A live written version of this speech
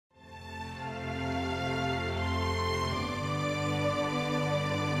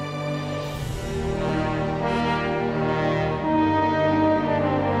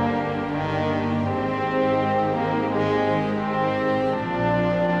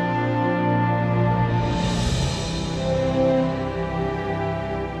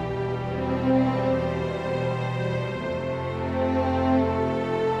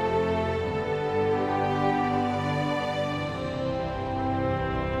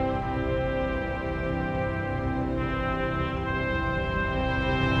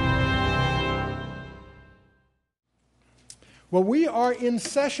Well, we are in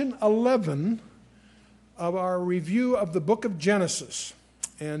session 11 of our review of the book of Genesis.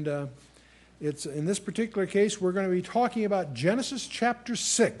 And it's in this particular case, we're going to be talking about Genesis chapter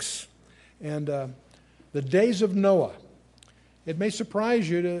 6 and the days of Noah. It may surprise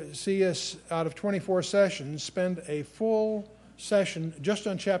you to see us, out of 24 sessions, spend a full session just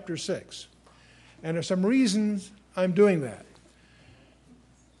on chapter 6. And there's some reasons I'm doing that.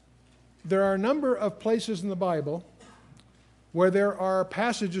 There are a number of places in the Bible where there are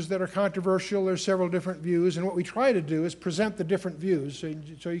passages that are controversial. There's several different views, and what we try to do is present the different views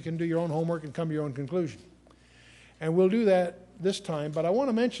so you can do your own homework and come to your own conclusion. And we'll do that this time, but I want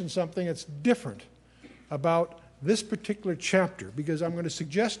to mention something that's different about this particular chapter, because I'm going to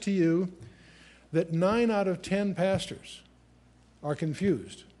suggest to you that 9 out of 10 pastors are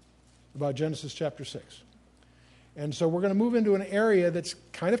confused about Genesis chapter 6. And so we're going to move into an area that's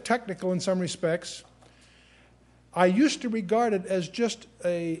kind of technical in some respects. I used to regard it as just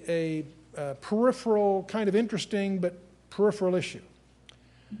a peripheral, kind of interesting but peripheral issue.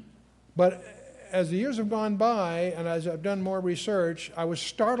 But as the years have gone by and as I've done more research, I was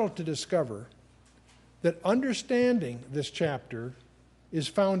startled to discover that understanding this chapter is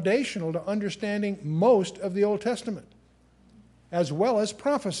foundational to understanding most of the Old Testament, as well as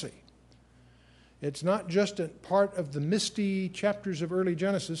prophecy. It's not just a part of the misty chapters of early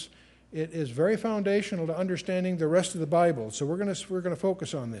Genesis. It is very foundational to understanding the rest of the Bible. So we're going to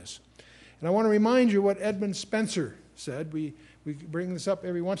focus on this. And I want to remind you what Edmund Spencer said. We bring this up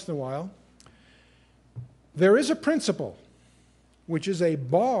every once in a while. There is a principle which is a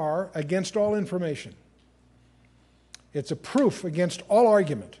bar against all information. It's a proof against all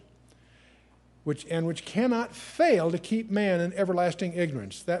argument, which cannot fail to keep man in everlasting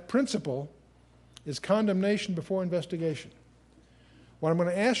ignorance. That principle is condemnation before investigation. What I'm going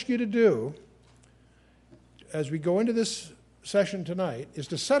to ask you to do as we go into this session tonight is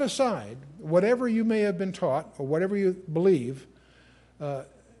to set aside whatever you may have been taught or whatever you believe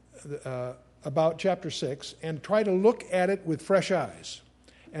about chapter 6 and try to look at it with fresh eyes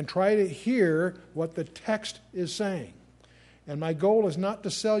and try to hear what the text is saying. And my goal is not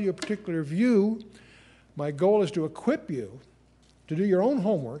to sell you a particular view. My goal is to equip you to do your own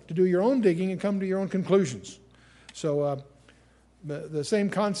homework, to do your own digging, and come to your own conclusions. So the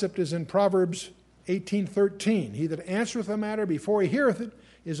same concept is in Proverbs 18:13. He that answereth a matter before he heareth it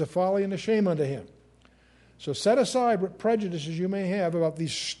is a folly and a shame unto him. So set aside what prejudices you may have about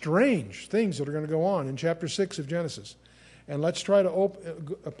these strange things that are going to go on in chapter 6 of Genesis. And let's try to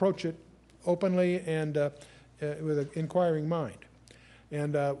approach it openly and with an inquiring mind.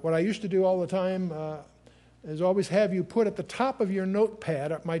 And what I used to do all the time is always have you put at the top of your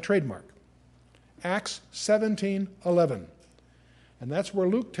notepad my trademark, Acts 17:11. And that's where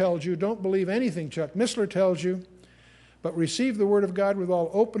Luke tells you, don't believe anything Chuck Missler tells you, but receive the word of God with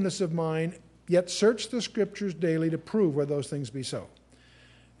all openness of mind, yet search the scriptures daily to prove whether those things be so.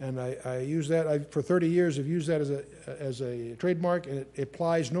 And I use that, for 30 years I've used that as a trademark, and it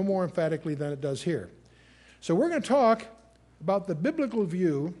applies no more emphatically than it does here. So we're going to talk about the biblical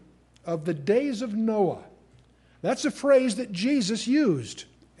view of the days of Noah. That's a phrase that Jesus used,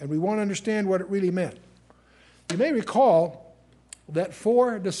 and we want to understand what it really meant. You may recall that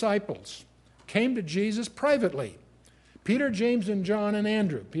 4 disciples came to Jesus privately. Peter, James, and John, and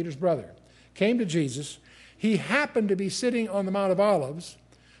Andrew, Peter's brother, came to Jesus. He happened to be sitting on the Mount of Olives,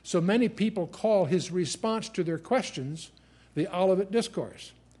 so many people call his response to their questions the Olivet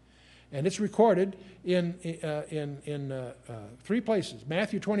Discourse. And it's recorded in 3 places,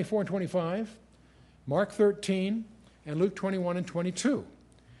 Matthew 24 and 25, Mark 13, and Luke 21 and 22.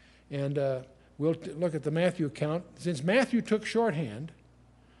 And we'll look at the Matthew account. Since Matthew took shorthand,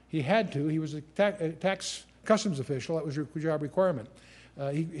 he had to. He was a tax customs official. That was a job requirement.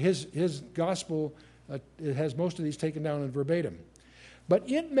 His gospel it has most of these taken down in verbatim. But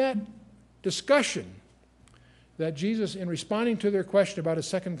in that discussion that Jesus, in responding to their question about his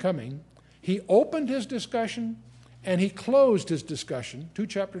second coming, he opened his discussion and he closed his discussion,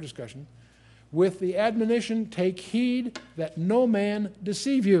 2-chapter discussion, with the admonition, take heed that no man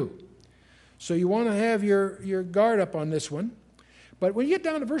deceive you. So you want to have your guard up on this one. But when you get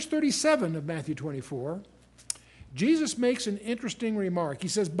down to verse 37 of Matthew 24, Jesus makes an interesting remark. He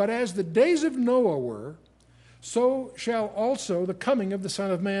says, but as the days of Noah were, so shall also the coming of the Son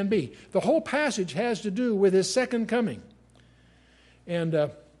of Man be. The whole passage has to do with his second coming. And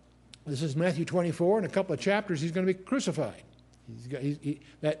this is Matthew 24. In a couple of chapters, he's going to be crucified.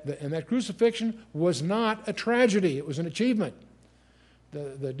 That crucifixion was not a tragedy. It was an achievement.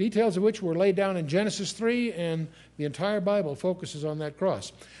 The details of which were laid down in Genesis 3, and the entire Bible focuses on that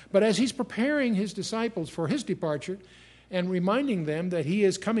cross. But as he's preparing his disciples for his departure, and reminding them that he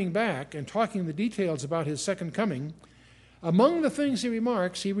is coming back and talking the details about his second coming, among the things he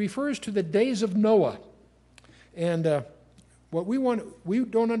remarks, he refers to the days of Noah. And we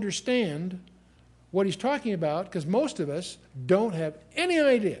don't understand what he's talking about because most of us don't have any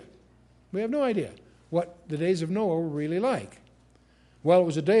idea. We have no idea what the days of Noah were really like. Well, it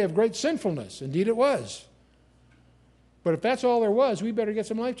was a day of great sinfulness. Indeed it was. But if that's all there was, we better get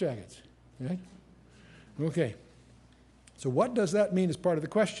some life jackets. Right? Okay. So what does that mean as part of the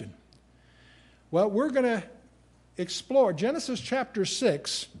question? Well, we're going to explore. Genesis chapter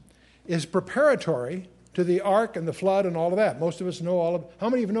 6 is preparatory to the ark and the flood and all of that. Most of us know all of. How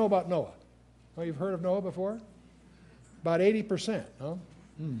many of you know about Noah? Oh, you've heard of Noah before? About 80%. No?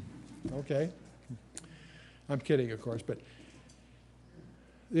 Okay. I'm kidding, of course, but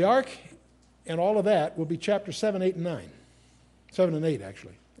the ark and all of that will be chapter 7, 8, and 9. 7 and 8,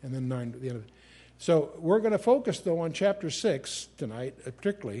 actually, and then 9 at the end of it. So we're going to focus, though, on chapter 6 tonight,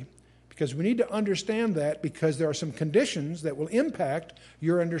 particularly, because we need to understand that because there are some conditions that will impact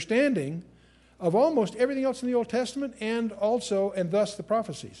your understanding of almost everything else in the Old Testament and thus the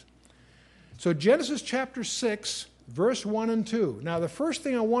prophecies. So Genesis chapter 6, verse 1 and 2. Now, the first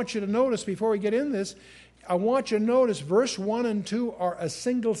thing I want you to notice before we get in this, I want you to notice verse 1 and 2 are a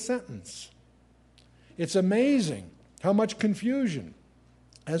single sentence. It's amazing how much confusion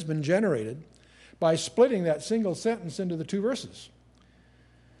has been generated by splitting that single sentence into the two verses.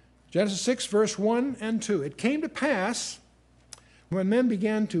 Genesis 6, verse 1 and 2. It came to pass when men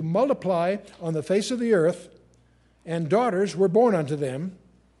began to multiply on the face of the earth, and daughters were born unto them,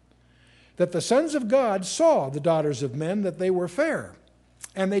 that the sons of God saw the daughters of men, that they were fair,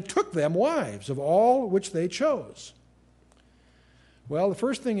 and they took them wives of all which they chose. Well, the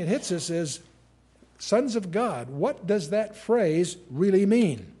first thing it hits us is sons of God. What does that phrase really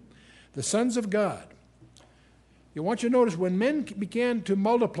mean? The sons of God. You want you to notice when men began to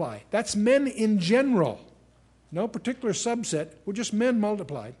multiply, that's men in general. No particular subset, we're just men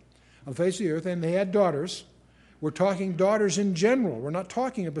multiplied on the face of the earth, and they had daughters. We're talking daughters in general. We're not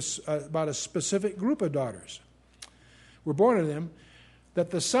talking about a specific group of daughters. We're born of them,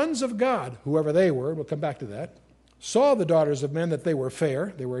 that the sons of God, whoever they were, we'll come back to that, saw the daughters of men that they were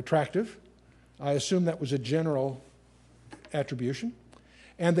fair, they were attractive. I assume that was a general attribution.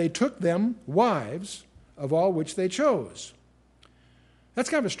 And they took them wives of all which they chose. That's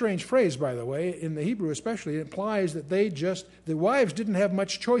kind of a strange phrase, by the way. In the Hebrew especially, it implies that the wives didn't have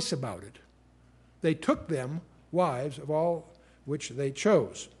much choice about it. They took them wives of all which they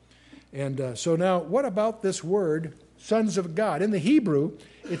chose. And so now, what about this word, sons of God? In the Hebrew,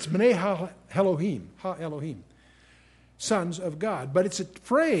 it's Bnei Ha-Elohim, sons of God. But it's a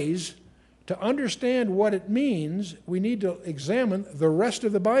phrase, to understand what it means, we need to examine the rest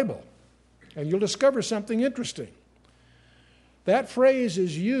of the Bible. And you'll discover something interesting. That phrase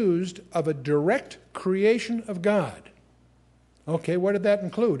is used of a direct creation of God. Okay, what did that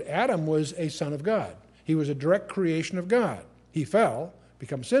include? Adam was a son of God. He was a direct creation of God. He fell,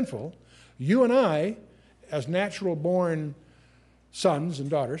 become sinful. You and I, as natural-born sons and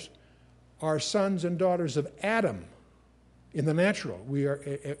daughters, are sons and daughters of Adam in the natural. We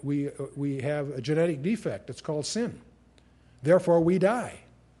have a genetic defect. It's called sin. Therefore, we die.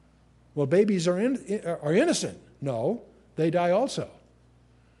 Well, babies are innocent. No, they die also.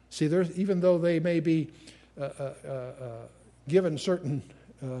 See, even though they may be given certain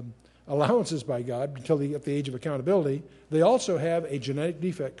allowances by God until they get the age of accountability, they also have a genetic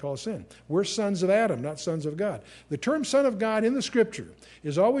defect called sin. We're sons of Adam, not sons of God. The term son of God in the Scripture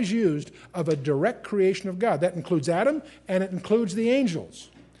is always used of a direct creation of God. That includes Adam, and it includes the angels.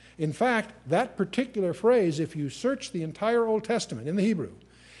 In fact, that particular phrase, if you search the entire Old Testament in the Hebrew,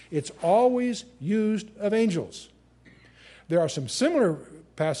 it's always used of angels. There are some similar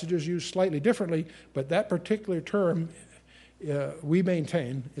passages used slightly differently, but that particular term we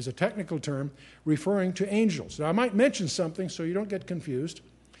maintain is a technical term referring to angels. Now, I might mention something so you don't get confused.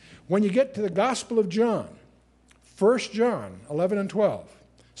 When you get to the Gospel of John, 1 John 11 and 12,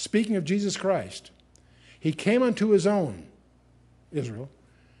 speaking of Jesus Christ, he came unto his own, Israel,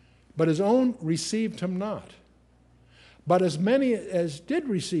 but his own received him not. But as many as did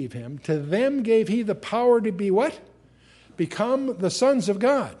receive him, to them gave he the power to be what? Become the sons of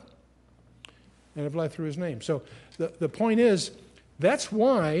God. And have life through his name. So the point is, that's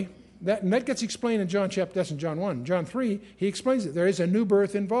why, and that gets explained in John chapter, that's in John 1. John 3, he explains it. There is a new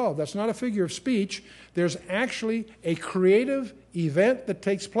birth involved. That's not a figure of speech. There's actually a creative event that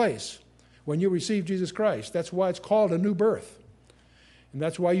takes place when you receive Jesus Christ. That's why it's called a new birth. And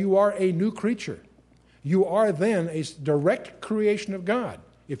that's why you are a new creature. You are then a direct creation of God,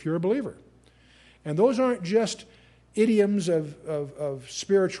 if you're a believer. And those aren't just idioms of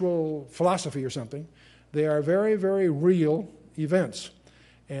spiritual philosophy or something. They are very, very real events.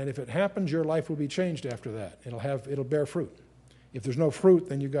 And if it happens, your life will be changed after that. It'll bear fruit. If there's no fruit,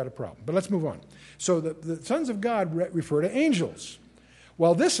 then you've got a problem. But let's move on. So the sons of God refer to angels.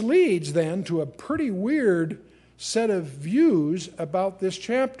 Well, this leads then to a pretty weird set of views about this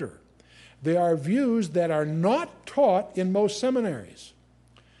chapter. They are views that are not taught in most seminaries.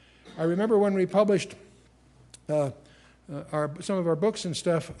 I remember when we published some of our books and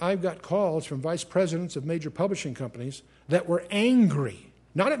stuff, I've got calls from vice presidents of major publishing companies that were angry,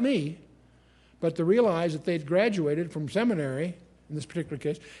 not at me, but to realize that they'd graduated from seminary, in this particular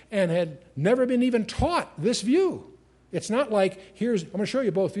case, and had never been even taught this view. It's not like, I'm going to show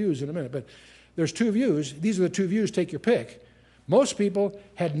you both views in a minute, but there's two views. These are the two views, take your pick. Most people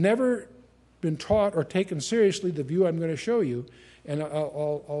had never been taught or taken seriously the view I'm going to show you, and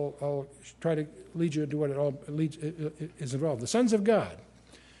I'll try to lead you into what it all is involved. The sons of God,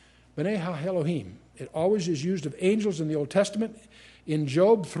 B'nai Ha-Elohim. It always is used of angels in the Old Testament. In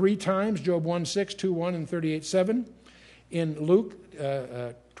Job 3 times, Job 1:6, 2:1, and 38:7. In Luke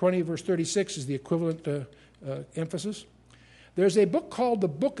 20, verse 36 is the equivalent emphasis. There's a book called the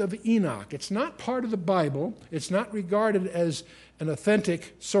Book of Enoch. It's not part of the Bible. It's not regarded as an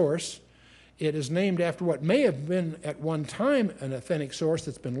authentic source. It is named after what may have been at one time an authentic source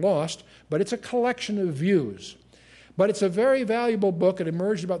that's been lost, but it's a collection of views. But it's a very valuable book. It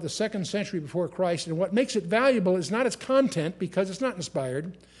emerged about the 2nd century before Christ, and what makes it valuable is not its content, because it's not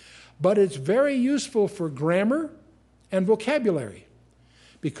inspired, but it's very useful for grammar and vocabulary,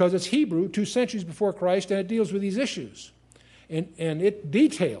 because it's Hebrew, 2 centuries before Christ, and it deals with these issues. And it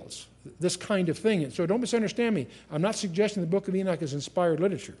details this kind of thing. And so don't misunderstand me. I'm not suggesting the Book of Enoch is inspired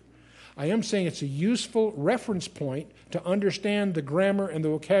literature. I am saying it's a useful reference point to understand the grammar and the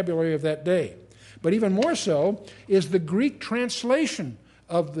vocabulary of that day. But even more so is the Greek translation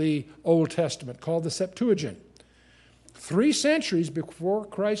of the Old Testament, called the Septuagint. 3 centuries before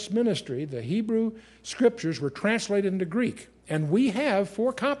Christ's ministry, the Hebrew scriptures were translated into Greek. And we have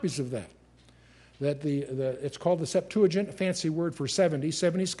 4 copies of that. It's called the Septuagint, a fancy word for 70.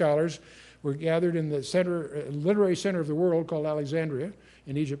 70 scholars were gathered in the literary center of the world called Alexandria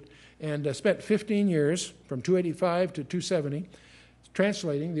in Egypt, and spent 15 years, from 285 to 270,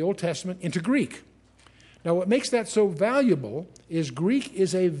 translating the Old Testament into Greek. Now, what makes that so valuable is Greek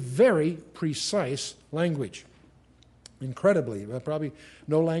is a very precise language. Incredibly. Probably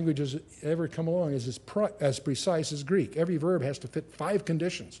no language has ever come along as precise as Greek. Every verb has to fit 5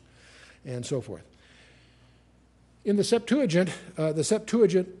 conditions, and so forth. In the Septuagint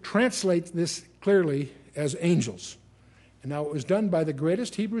translates this clearly as angels. And now it was done by the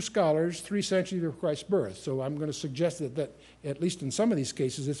greatest Hebrew scholars 3 centuries before Christ's birth. So I'm going to suggest that at least in some of these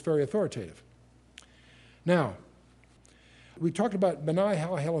cases, it's very authoritative. Now, we talked about B'nai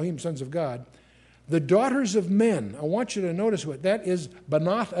Ha-Elohim, sons of God. The daughters of men, I want you to notice what that is,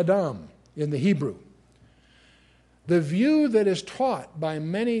 Banath Adam in the Hebrew. The view that is taught by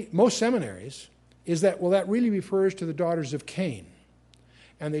most seminaries is that, well, that really refers to the daughters of Cain.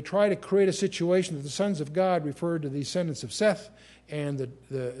 And they try to create a situation that the sons of God referred to the descendants of Seth, and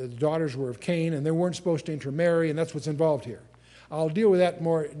the daughters were of Cain, and they weren't supposed to intermarry, and that's what's involved here. I'll deal with that in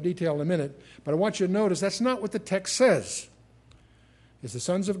more detail in a minute, but I want you to notice that's not what the text says. It's the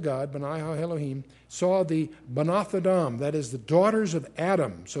sons of God, B'nai Ha-Elohim, saw the Banath Adam, that is the daughters of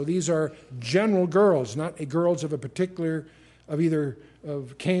Adam. So these are general girls, not girls of a particular, of either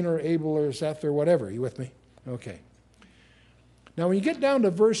of Cain or Abel or Seth or whatever. Are you with me? Okay. Now, when you get down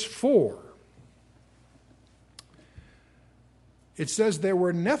to verse 4, it says, there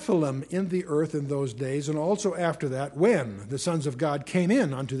were Nephilim in the earth in those days, and also after that, when the sons of God came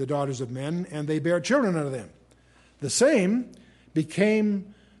in unto the daughters of men, and they bare children unto them. The same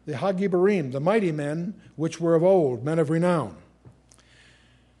became the Hagibarim, the mighty men, which were of old, men of renown.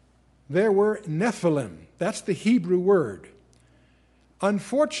 There were Nephilim. That's the Hebrew word.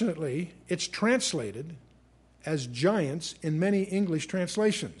 Unfortunately, it's translated as giants in many English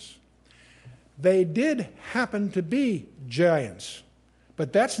translations. They did happen to be giants,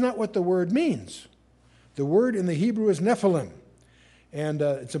 but that's not what the word means. The word in the Hebrew is Nephilim, and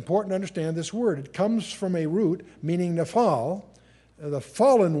it's important to understand this word. It comes from a root meaning Nephal, the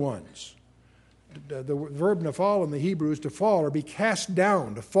fallen ones. The verb Nephal in the Hebrew is to fall or be cast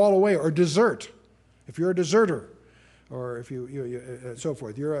down, to fall away, or desert. If you're a deserter, or if you so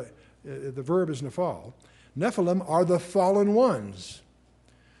forth, the verb is Nephal. Nephilim are the fallen ones.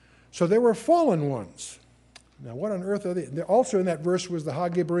 So they were fallen ones. Now, what on earth are they? Also in that verse was the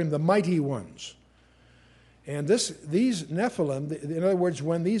Hagibarim, the mighty ones. And these Nephilim, in other words,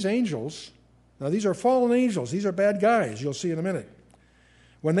 when these angels, Now, these are fallen angels. These are bad guys. You'll see in a minute.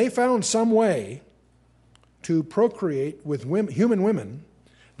 When they found some way to procreate with human women,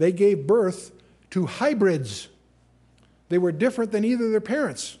 they gave birth to hybrids. They were different than either of their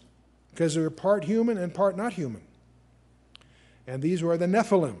parents because they were part human and part not human. And these were the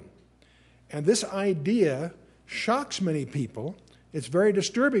Nephilim. And this idea shocks many people. It's very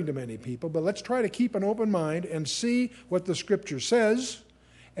disturbing to many people, but let's try to keep an open mind and see what the Scripture says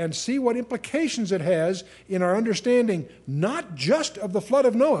and see what implications it has in our understanding, not just of the flood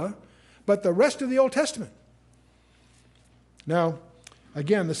of Noah, but the rest of the Old Testament. Now,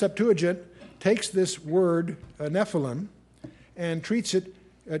 again, the Septuagint takes this word, Nephilim, and treats it,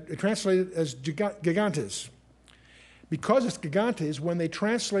 translated as gigantes. Because it's gigantes, when they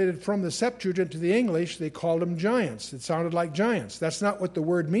translated from the Septuagint to the English, they called them giants. It sounded like giants. That's not what the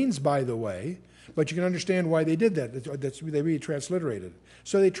word means, by the way, but you can understand why they did that. They really transliterated.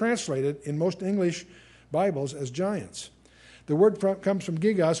 So they translated in most English Bibles as giants. The word comes from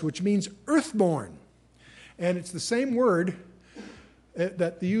gigos, which means earthborn. And it's the same word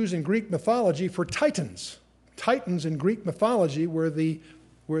that they use in Greek mythology for titans. Titans in Greek mythology were the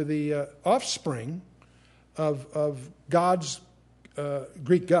offspring of gods,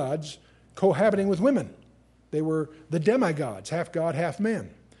 Greek gods, cohabiting with women. They were the demigods, half god, half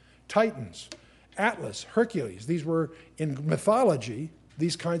man. Titans, Atlas, Hercules. These were in mythology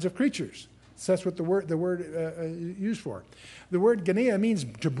these kinds of creatures. So that's what the word used for. The word genea means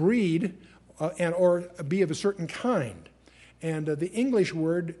to breed or be of a certain kind. And the English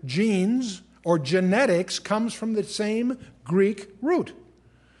word genes or genetics comes from the same Greek root.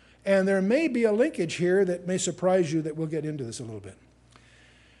 And there may be a linkage here that may surprise you that we'll get into this a little bit.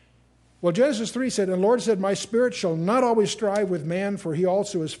 Well, Genesis 3 said, "And the Lord said, My spirit shall not always strive with man, for he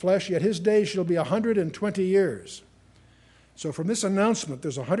also is flesh, yet his days shall be 120 years. So from this announcement,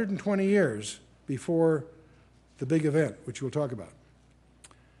 there's 120 years before the big event, which we'll talk about.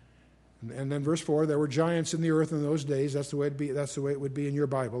 And then verse 4, there were giants in the earth in those days. That's the way it would be in your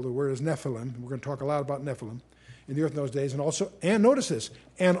Bible. The word is Nephilim. We're going to talk a lot about Nephilim in the earth in those days. And notice this,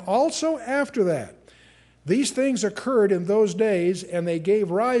 and also after that, these things occurred in those days, and they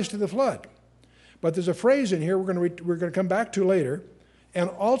gave rise to the flood. But there's a phrase in here we're going to come back to later. And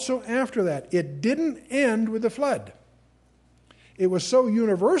also after that, it didn't end with the flood. It was so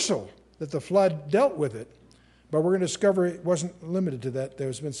universal that the flood dealt with it, but we're going to discover it wasn't limited to that.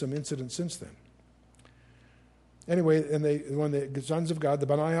 There's been some incidents since then. Anyway, when the sons of God, the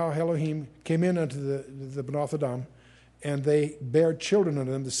Benaiah Elohim, came in unto the Benoth Adam, and they bare children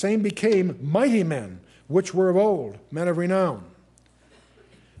unto them, the same became mighty men, which were of old, men of renown.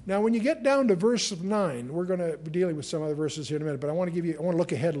 Now, when you get down to verse 9, we're going to be dealing with some other verses here in a minute, but I want to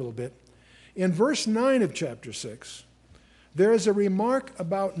look ahead a little bit. In verse 9 of chapter 6, there is a remark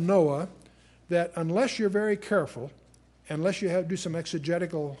about Noah that unless you're very careful, unless you do some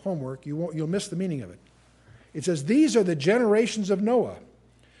exegetical homework, you'll miss the meaning of it. It says, these are the generations of Noah.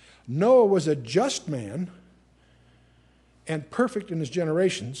 Noah was a just man and perfect in his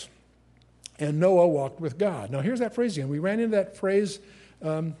generations, and Noah walked with God. Now, here's that phrase again. We ran into that phrase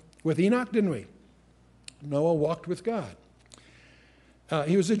with Enoch, didn't we? Noah walked with God.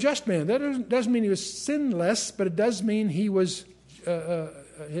 He was a just man. That doesn't mean he was sinless, but it does mean he was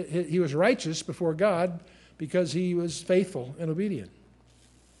righteous before God because he was faithful and obedient.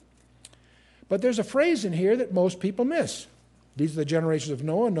 But there's a phrase in here that most people miss. These are the generations of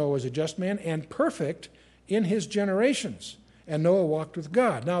Noah. Noah was a just man and perfect in his generations. And Noah walked with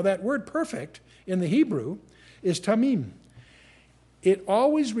God. Now, that word perfect in the Hebrew is tamim. It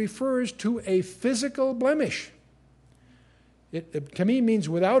always refers to a physical blemish. Tamim means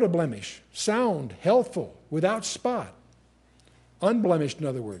without a blemish, sound, healthful, without spot, unblemished, in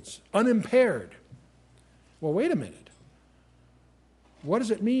other words, unimpaired. Well, wait a minute. What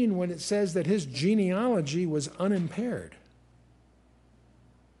does it mean when it says that his genealogy was unimpaired?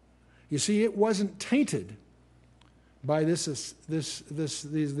 You see, it wasn't tainted by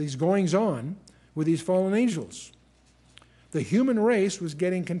these goings-on with these fallen angels. The human race was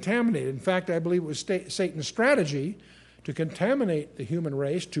getting contaminated. In fact, I believe it was Satan's strategy to contaminate the human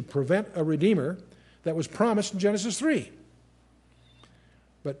race to prevent a Redeemer that was promised in Genesis 3.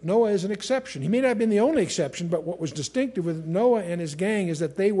 But Noah is an exception. He may not have been the only exception, but what was distinctive with Noah and his gang is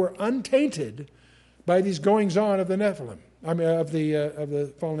that they were untainted by these goings-on of the Nephilim, of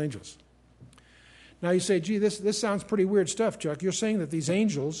the fallen angels. Now you say, gee, this sounds pretty weird stuff, Chuck. You're saying that these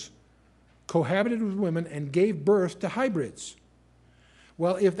angels cohabited with women and gave birth to hybrids.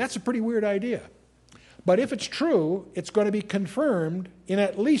 Well, if that's a pretty weird idea. But if it's true, it's going to be confirmed in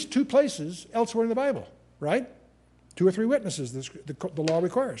at least 2 places elsewhere in the Bible, right? 2 or 3 witnesses, the law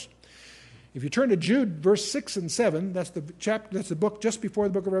requires. If you turn to Jude, verse 6 and 7, that's the book just before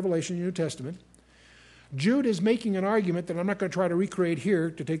the book of Revelation, the New Testament. Jude is making an argument that I'm not going to try to recreate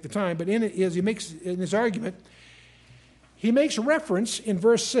here to take the time, but in his argument, he makes reference in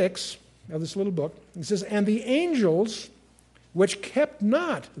verse 6 of this little book. He says, "And the angels which kept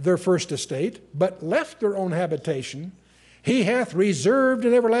not their first estate, but left their own habitation, he hath reserved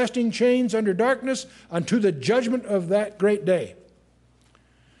in everlasting chains under darkness unto the judgment of that great day."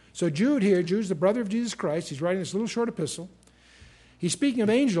 So Jude here, Jude's the brother of Jesus Christ. He's writing this little short epistle. He's speaking of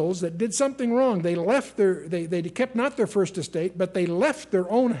angels that did something wrong. They kept not their first estate, but they left their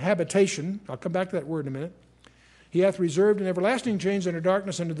own habitation. I'll come back to that word in a minute. He hath reserved in everlasting chains under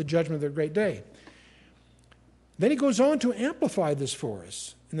darkness unto the judgment of their great day. Then he goes on to amplify this for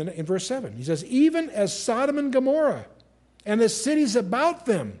us in verse 7. He says, "Even as Sodom and Gomorrah and the cities about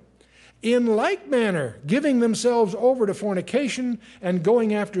them, in like manner, giving themselves over to fornication and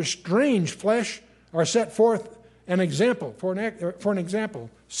going after strange flesh, are set forth an example, for an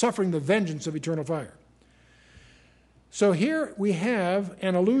example, suffering the vengeance of eternal fire." So here we have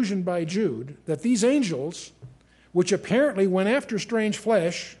an allusion by Jude that these angels, which apparently went after strange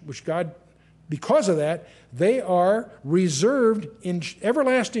flesh, which God, because of that, they are reserved in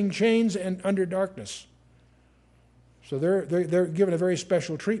everlasting chains and under darkness. So they're given a very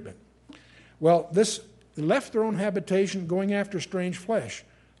special treatment. Well, this left their own habitation, going after strange flesh.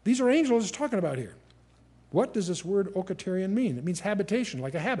 These are angels it's talking about here. What does this word okaterion mean? It means habitation,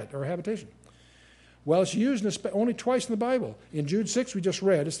 like a habit or a habitation. Well, it's used only twice in the Bible. In Jude 6, we just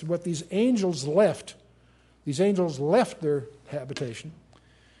read, it's what these angels left. These angels left their habitation.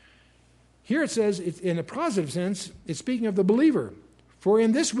 Here it says, in a positive sense, it's speaking of the believer. "For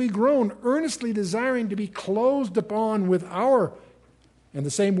in this we groan, earnestly desiring to be clothed upon with our," and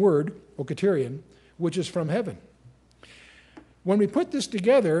the same word, okaterion, "which is from heaven." When we put this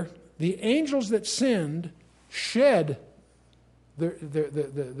together, the angels that sinned shed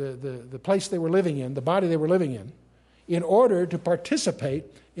the place they were living in, the body they were living in order to participate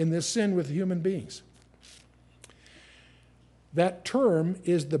in this sin with human beings. That term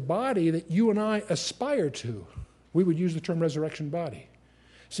is the body that you and I aspire to. We would use the term resurrection body.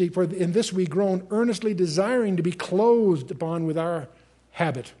 See, for in this we groan, earnestly desiring to be clothed upon with our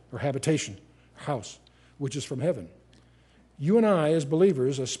habit or habitation, house, which is from heaven. You and I, as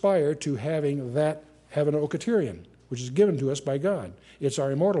believers, aspire to having an okaterion, which is given to us by God. It's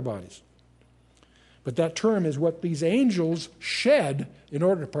our immortal bodies. But that term is what these angels shed in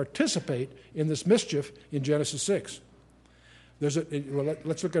order to participate in this mischief in Genesis 6. Let's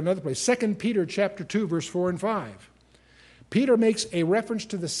look at another place. 2 Peter chapter 2, verse 4 and 5. Peter makes a reference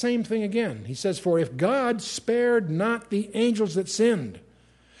to the same thing again. He says, "For if God spared not the angels that sinned,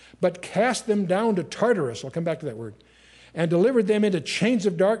 but cast them down to Tartarus," I'll come back to that word, "and delivered them into chains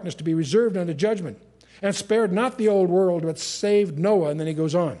of darkness to be reserved unto judgment, and spared not the old world, but saved Noah," and then he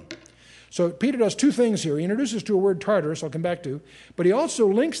goes on. So Peter does two things here. He introduces to a word Tartarus, I'll come back to, but he also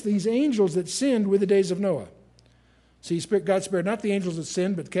links these angels that sinned with the days of Noah. See, God spared not the angels that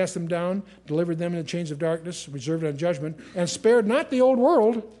sinned, but cast them down, delivered them into chains of darkness, reserved unto judgment, and spared not the old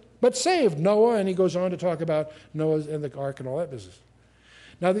world, but saved Noah, and he goes on to talk about Noah and the ark and all that business.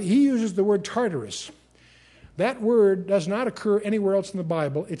 Now, he uses the word Tartarus. That word does not occur anywhere else in the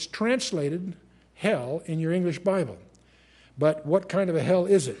Bible. It's translated hell in your English Bible. But what kind of a hell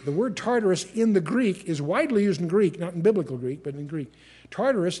is it? The word Tartarus in the Greek is widely used in Greek, not in biblical Greek, but in Greek.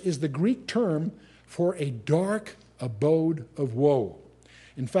 Tartarus is the Greek term for a dark abode of woe.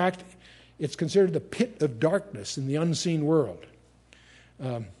 In fact, it's considered the pit of darkness in the unseen world.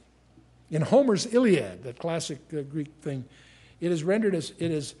 In Homer's Iliad, that classic Greek thing, it is rendered as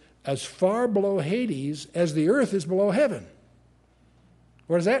it is as far below Hades as the earth is below heaven.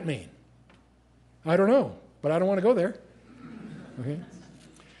 What does that mean? I don't know, but I don't want to go there. Okay.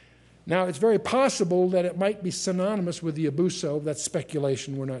 Now, it's very possible that it might be synonymous with the abuso. That's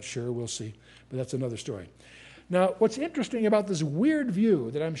speculation. We're not sure. We'll see. But that's another story. Now, what's interesting about this weird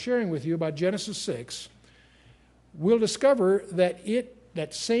view that I'm sharing with you about Genesis 6, we'll discover that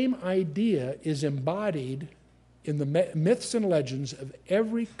that same idea is embodied in the myths and legends of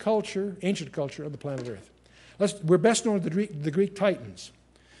every culture, ancient culture on the planet Earth. We're best known as the Greek Titans.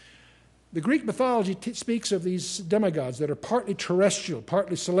 The Greek mythology speaks of these demigods that are partly terrestrial,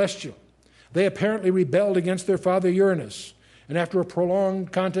 partly celestial. They apparently rebelled against their father Uranus, and after a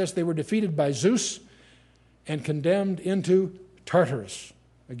prolonged contest, they were defeated by Zeus and condemned into Tartarus.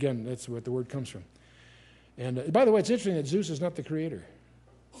 Again, that's what the word comes from. And by the way, it's interesting that Zeus is not the creator.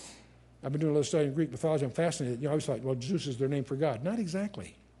 I've been doing a little study in Greek mythology. I'm fascinated. I always thought, well, Zeus is their name for God. Not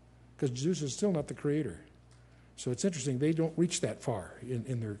exactly, because Zeus is still not the creator. So it's interesting. They don't reach that far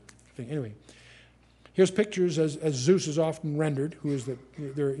in their thing. Anyway, here's pictures as Zeus is often rendered, who is the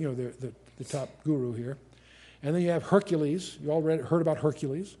top guru here. And then you have Hercules. You all heard about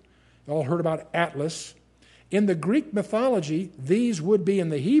Hercules. You all heard about Atlas. In the Greek mythology, these would be in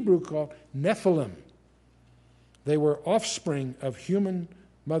the Hebrew called Nephilim. They were offspring of human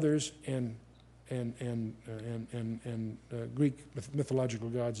mothers and Greek mythological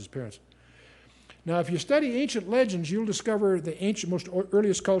gods as parents. Now, if you study ancient legends, you'll discover the most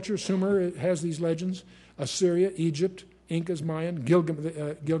earliest culture. Sumer has these legends. Assyria, Egypt, Incas, Mayan,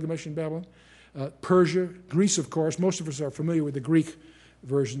 Gilgamesh in Babylon, Persia, Greece, of course. Most of us are familiar with the Greek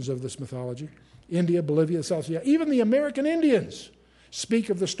versions of this mythology. India, Bolivia, South Sudan. Even the American Indians speak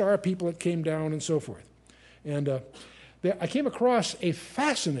of the star people that came down and so forth. And I came across a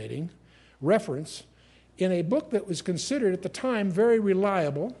fascinating reference in a book that was considered at the time very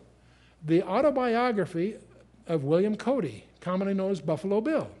reliable, the autobiography of William Cody, commonly known as Buffalo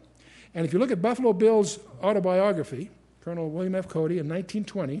Bill. And if you look at Buffalo Bill's autobiography, Colonel William F. Cody in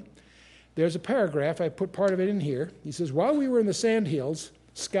 1920, there's a paragraph, I put part of it in here. He says, while we were in the Sandhills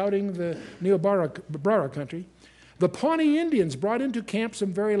scouting the Niobrara country, the Pawnee Indians brought into camp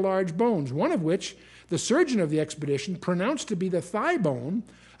some very large bones, one of which the surgeon of the expedition pronounced to be the thigh bone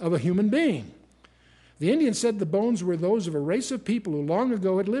of a human being. The Indians said the bones were those of a race of people who long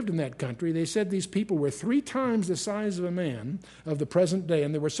ago had lived in that country. They said these people were 3 times the size of a man of the present day,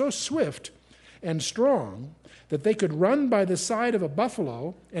 and they were so swift and strong that they could run by the side of a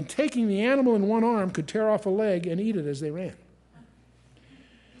buffalo, and taking the animal in one arm could tear off a leg and eat it as they ran.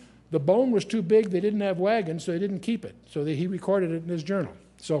 The bone was too big, they didn't have wagons, so they didn't keep it. So he recorded it in his journal.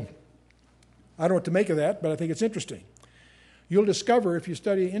 So I don't know what to make of that, but I think it's interesting. You'll discover, if you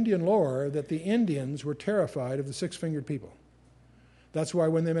study Indian lore, that the Indians were terrified of the 6-fingered people. That's why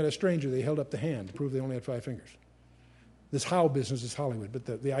when they met a stranger, they held up the hand to prove they only had 5 fingers. This how business is Hollywood,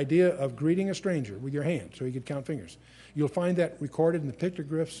 but the idea of greeting a stranger with your hand so you could count fingers. You'll find that recorded in the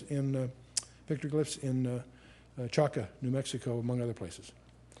pictoglyphs in Chaca, New Mexico, among other places.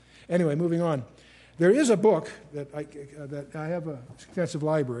 Anyway, moving on. There is a book that I have an extensive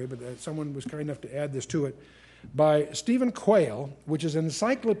library, but someone was kind enough to add this to it, by Stephen Quayle, which is an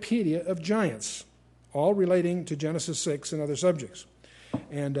encyclopedia of giants, all relating to Genesis 6 and other subjects.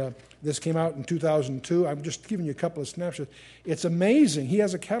 And this came out in 2002. I'm just giving you a couple of snapshots. It's amazing. He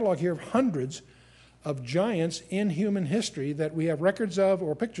has a catalog here of hundreds of giants in human history that we have records of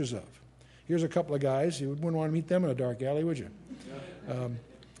or pictures of. Here's a couple of guys. You wouldn't want to meet them in a dark alley, would you?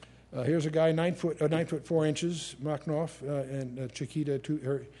 Here's a guy 9 foot 4 inches, Makhnoff, and Chiquita.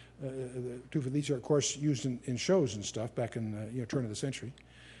 These are, of course, used in shows and stuff back in the turn of the century.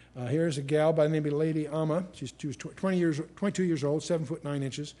 Here's a gal by the name of Lady Amma. She was 22 years old, 7 foot 9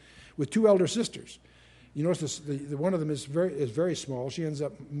 inches, with 2 elder sisters. You notice the one of them is very small. She ends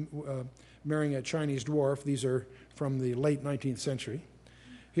up marrying a Chinese dwarf. These are from the late 19th century.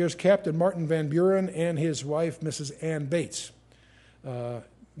 Here's Captain Martin Van Buren and his wife, Mrs. Ann Bates.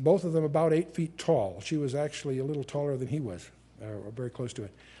 Both of them about 8 feet tall. She was actually a little taller than he was, or very close to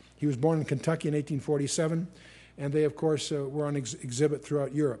it. He was born in Kentucky in 1847, and they, of course, were on exhibit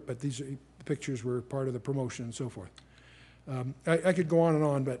throughout Europe, but these pictures were part of the promotion and so forth. I could go on and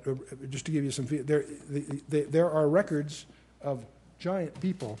on, but just to give you some there are records of giant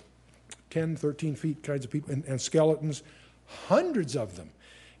people, 10, 13 feet kinds of people, and skeletons, hundreds of them.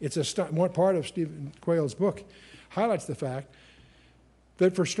 It's one part of Stephen Quayle's book highlights the fact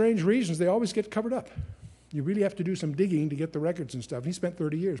that for strange reasons, they always get covered up. You really have to do some digging to get the records and stuff. He spent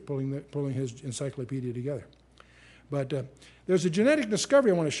 30 years pulling his encyclopedia together. But there's a genetic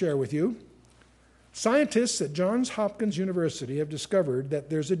discovery I want to share with you. Scientists at Johns Hopkins University have discovered that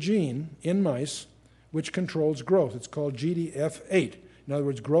there's a gene in mice which controls growth. It's called GDF8. In other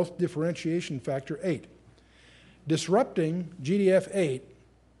words, growth differentiation factor 8. Disrupting GDF8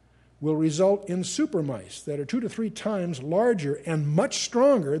 will result in super mice that are 2 to 3 times larger and much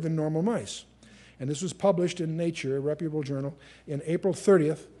stronger than normal mice. And this was published in Nature, a reputable journal, in April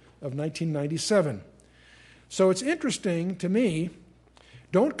 30th of 1997. So it's interesting to me,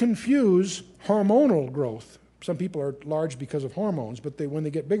 don't confuse hormonal growth. Some people are large because of hormones, but when they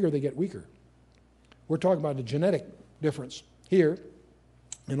get bigger, they get weaker. We're talking about a genetic difference here,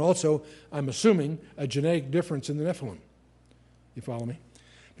 and also, I'm assuming, a genetic difference in the Nephilim. You follow me?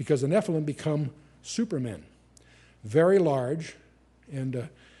 Because the Nephilim become supermen, very large and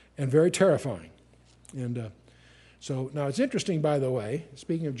very terrifying. And so now it's interesting, by the way,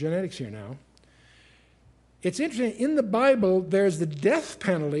 speaking of genetics here now, it's interesting, in the Bible, there's the death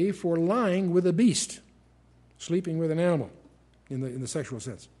penalty for lying with a beast, sleeping with an animal, in the sexual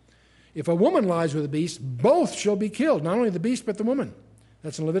sense. If a woman lies with a beast, both shall be killed, not only the beast but the woman.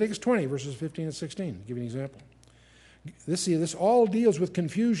 That's in Leviticus 20, verses 15 and 16, to give you an example. This all deals with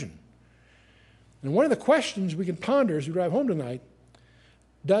confusion. And one of the questions we can ponder as we drive home tonight,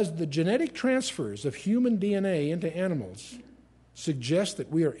 does the genetic transfers of human DNA into animals suggest that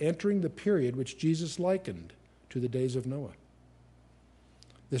we are entering the period which Jesus likened to the days of Noah?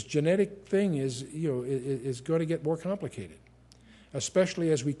 This genetic thing is going to get more complicated,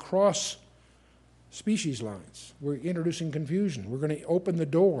 especially as we cross species lines. We're introducing confusion. We're going to open the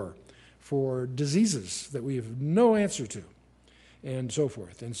door for diseases that we have no answer to, and so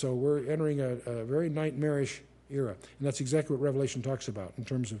forth. And so we're entering a very nightmarish era. And that's exactly what Revelation talks about in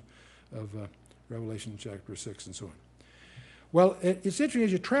terms of Revelation chapter 6 and so on. Well, it's interesting,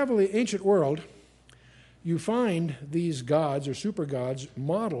 as you travel the ancient world, you find these gods or super gods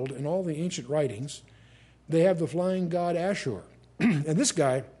modeled in all the ancient writings. They have the flying god Ashur. And this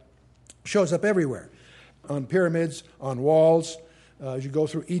guy shows up everywhere, on pyramids, on walls. As you go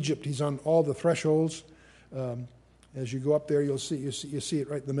through Egypt, he's on all the thresholds. As you go up there, you see it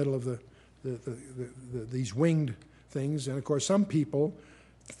right in the middle of these winged things. And of course, some people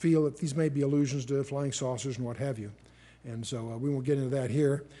feel that these may be allusions to flying saucers and what have you. And so we won't get into that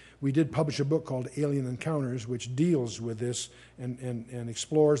here. We did publish a book called Alien Encounters, which deals with this and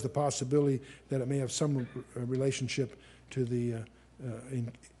explores the possibility that it may have some relationship to the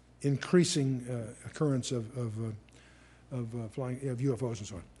increasing occurrence of flying UFOs and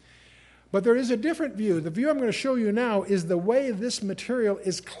so on. But there is a different view. The view I'm going to show you now is the way this material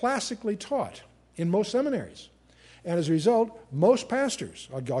is classically taught in most seminaries. And as a result, most pastors,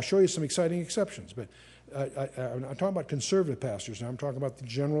 I'll show you some exciting exceptions, but I'm talking about conservative pastors now. I'm talking about the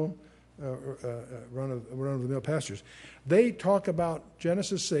general run-of-the-mill pastors. They talk about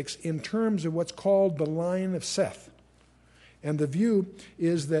Genesis 6 in terms of what's called the line of Seth. And the view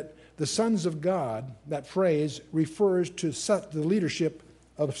is that the sons of God, that phrase, refers to Seth, the leadership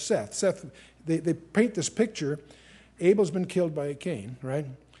of Seth. Seth, they paint this picture. Abel's been killed by Cain, right?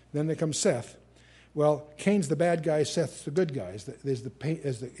 Then there comes Seth. Well, Cain's the bad guy, Seth's the good guy, is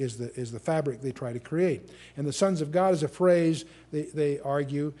the fabric they try to create. And the sons of God is a phrase, they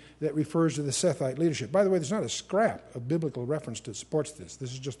argue, that refers to the Sethite leadership. By the way, there's not a scrap of biblical reference that supports this.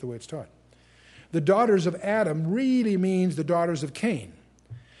 This is just the way it's taught. The daughters of Adam really means the daughters of Cain.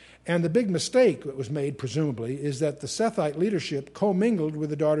 And the big mistake that was made, presumably, is that the Sethite leadership commingled with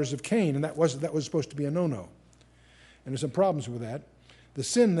the daughters of Cain, and that was supposed to be a no-no. And there's some problems with that. The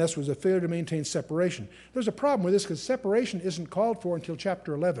sin in this was a failure to maintain separation. There's a problem with this because separation isn't called for until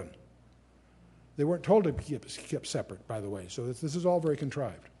chapter 11. They weren't told to be kept separate, by the way, so this is all very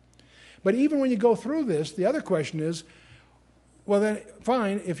contrived. But even when you go through this, the other question is, well then,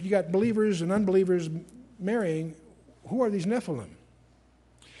 fine, if you got believers and unbelievers marrying, who are these Nephilim?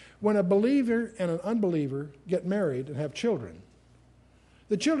 When a believer and an unbeliever get married and have children,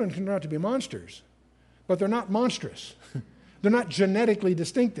 the children can turn out to be monsters, but they're not monstrous. They're not genetically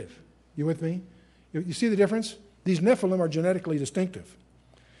distinctive. You with me? You see the difference? These Nephilim are genetically distinctive.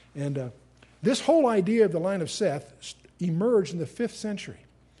 And this whole idea of the line of Seth emerged in the 5th century.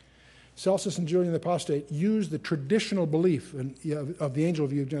 Celsus and Julian the Apostate used the traditional belief of the angel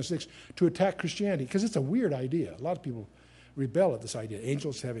view of Genesis 6 to attack Christianity, because it's a weird idea. A lot of people rebel at this idea.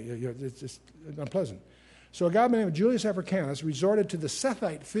 Angels having, it's just unpleasant. So a guy by the name of Julius Africanus resorted to the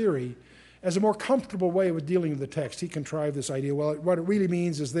Sethite theory as a more comfortable way with dealing with the text. He contrived this idea. Well, what it really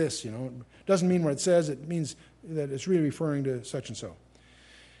means is this, It doesn't mean what it says. It means that it's really referring to such and so.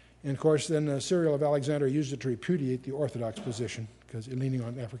 And, of course, then Cyril of Alexandria used it to repudiate the Orthodox position, because leaning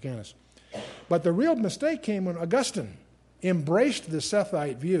on Africanus. But the real mistake came when Augustine embraced the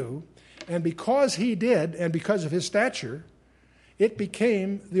Sethite view, and because he did, and because of his stature, it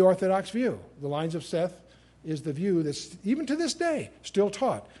became the Orthodox view. The lines of Seth is the view that's, even to this day, still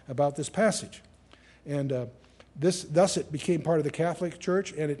taught about this passage. And thus it became part of the Catholic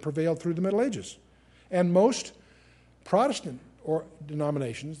Church, and it prevailed through the Middle Ages. And most Protestant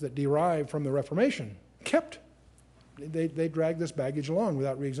denominations that derived from the Reformation they dragged this baggage along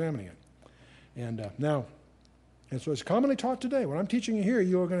without re-examining it. And so it's commonly taught today. When I'm teaching you here,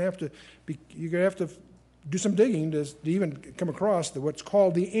 you're going to have to do some digging to even come across what's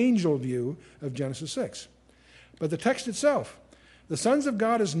called the angel view of Genesis 6. But the text itself, the sons of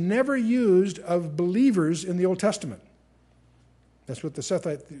God is never used of believers in the Old Testament. That's what the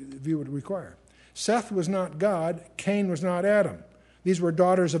Sethite view would require. Seth was not God. Cain was not Adam. These were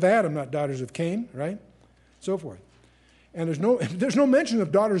daughters of Adam, not daughters of Cain, right? So forth. And there's no mention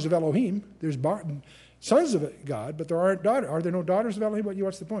of daughters of Elohim. There's sons of God, but there aren't daughters. Are there no daughters of Elohim?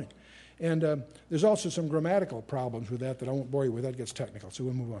 What's the point? And there's also some grammatical problems with that I won't bore you with. That gets technical, so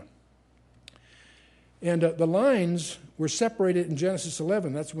we'll move on. And the lines were separated in Genesis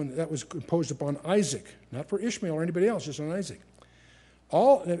 11. That's when that was imposed upon Isaac, not for Ishmael or anybody else, just on Isaac.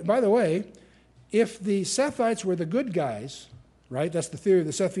 By the way, if the Sethites were the good guys, right, that's the theory of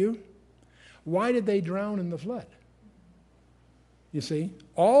the Seth view, why did they drown in the flood? You see,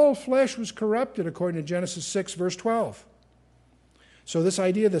 all flesh was corrupted according to Genesis 6, verse 12. So this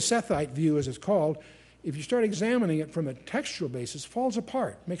idea of the Sethite view, as it's called, if you start examining it from a textual basis, falls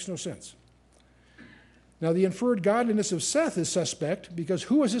apart, makes no sense. Now, the inferred godliness of Seth is suspect because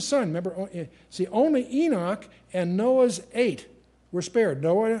who was his son? Remember, see, only Enoch and Noah's 8 were spared.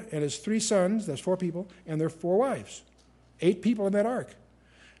 Noah and his 3 sons, that's 4 people, and their 4 wives. 8 people in that ark.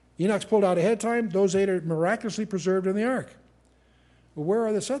 Enoch's pulled out ahead of time. Those 8 are miraculously preserved in the ark. Well, where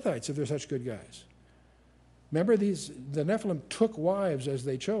are the Sethites if they're such good guys? Remember, the Nephilim took wives as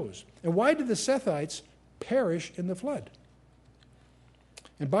they chose. And why did the Sethites perish in the flood?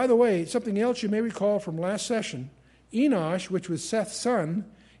 And by the way, something else you may recall from last session, Enosh, which was Seth's son,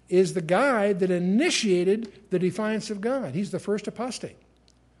 is the guy that initiated the defiance of God. He's the first apostate.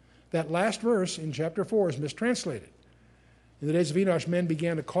 That last verse in chapter 4 is mistranslated. In the days of Enosh, men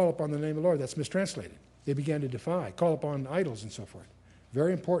began to call upon the name of the Lord. That's mistranslated. They began to defy, call upon idols and so forth.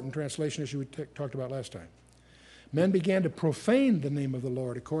 Very important translation issue we talked about last time. Men began to profane the name of the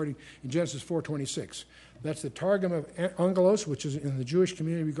Lord, according in Genesis 4:26. That's the Targum of Angelos, which is in the Jewish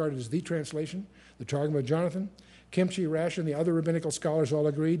community regarded as the translation. The Targum of Jonathan, Kimchi, Rashi, and the other rabbinical scholars all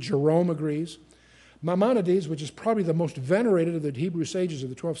agree. Jerome agrees. Maimonides, which is probably the most venerated of the Hebrew sages of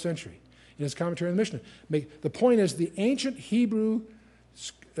the 12th century, in his commentary on the Mishnah. The point is, the ancient Hebrew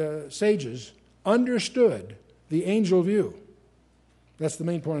sages understood the angel view. That's the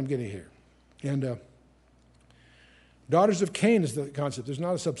main point I'm getting here. And daughters of Cain is the concept. There's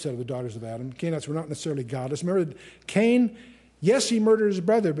not a subset of the daughters of Adam. Cainites were not necessarily godless. Remember, Cain, yes, he murdered his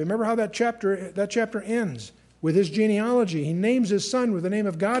brother, but remember how that chapter ends with his genealogy. He names his son with the name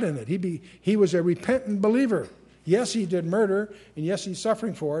of God in it. He was a repentant believer. Yes, he did murder, and yes, he's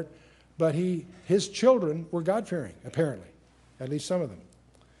suffering for it, but his children were God-fearing, apparently, at least some of them.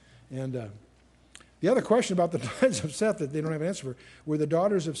 And the other question about the daughters of Seth that they don't have an answer for, were the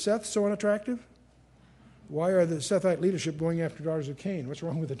daughters of Seth so unattractive? Why are the Sethite leadership going after daughters of Cain? What's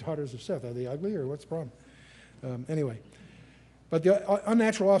wrong with the daughters of Seth? Are they ugly, or what's the problem? Anyway, but the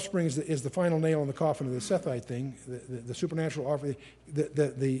unnatural offspring is the final nail in the coffin of the Sethite thing, the supernatural offering.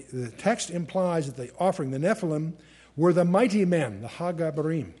 The text implies that the offering, the Nephilim, were the mighty men, the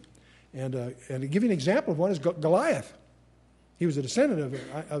Hagabarim. And to give you an example of one is Goliath. He was a descendant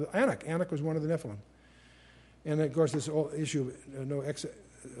of Anak. Anak was one of the Nephilim. And, of course, this whole issue of no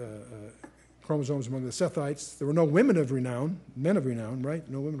chromosomes among the Sethites. There were no women of renown, men of renown, right?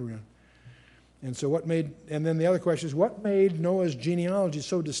 No women of renown. And so and then the other question is, what made Noah's genealogy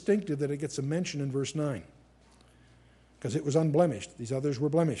so distinctive that it gets a mention in verse 9? Because it was unblemished. These others were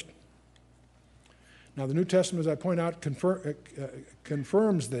blemished. Now, the New Testament, as I point out,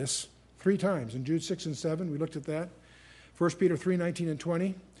 confirms this 3 times. In Jude 6 and 7, we looked at that. 1 Peter 3, 19 and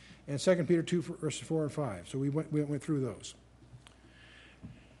 20, and 2 Peter 2, verses 4 and 5. So we went through those.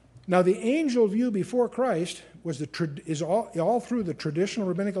 Now, the angel view before Christ is all through the traditional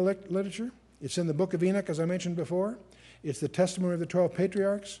rabbinical literature. It's in the book of Enoch, as I mentioned before. It's the testimony of the 12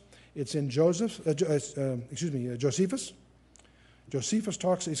 patriarchs. It's in Josephus. Josephus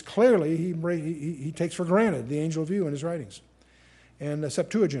talks, he takes for granted the angel view in his writings. And the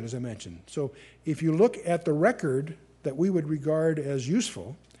Septuagint, as I mentioned. So if you look at the record that we would regard as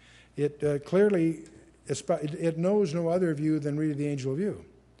useful, it clearly it knows no other view than really the angel view.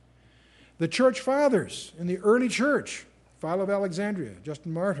 The church fathers in the early church, Philo of Alexandria,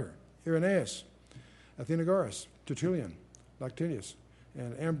 Justin Martyr, Irenaeus, Athenagoras, Tertullian, Lactantius,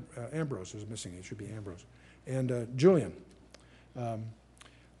 and Ambrose is missing. It should be Ambrose. And Julian.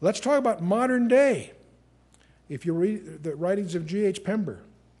 Let's talk about modern day. If you read the writings of G.H. Pember,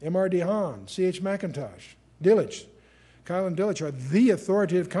 M.R.D. Hahn, C.H. McIntosh, Dillich, Kyle and Dillich are the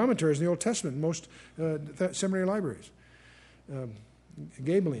authoritative commentaries in the Old Testament in most seminary libraries.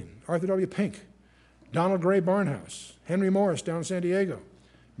 Gaebelein, Arthur W. Pink, Donald Gray Barnhouse, Henry Morris down in San Diego,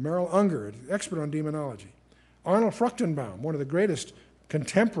 Merrill Unger, an expert on demonology, Arnold Fruchtenbaum, one of the greatest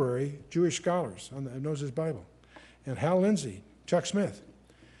contemporary Jewish scholars knows his Bible, and Hal Lindsey, Chuck Smith.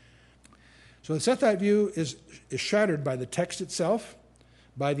 So the Sethite view is shattered by the text itself,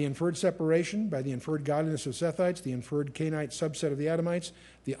 by the inferred separation, by the inferred godliness of Sethites, the inferred Cainite subset of the Adamites,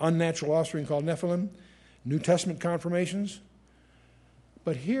 the unnatural offspring called Nephilim, New Testament confirmations.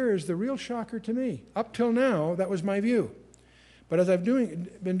 But here is the real shocker to me. Up till now, that was my view. But as I've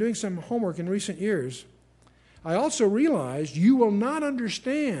been doing some homework in recent years, I also realized you will not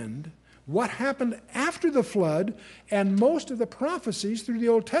understand what happened after the flood and most of the prophecies through the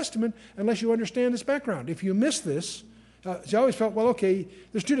Old Testament unless you understand this background. If you miss this, so I always felt, well, okay,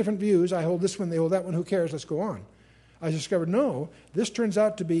 there's two different views. I hold this one, they hold that one, who cares, let's go on. I discovered, no, this turns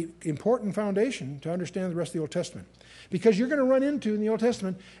out to be important foundation to understand the rest of the Old Testament. Because you're going to run into, in the Old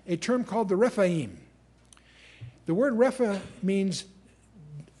Testament, a term called the Rephaim. The word Repha means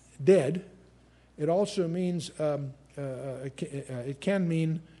dead. It also means, it can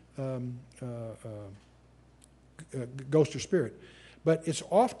mean ghost or spirit. But it's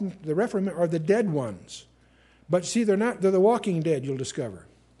often, the Rephaim are the dead ones. But see, they're the walking dead, you'll discover.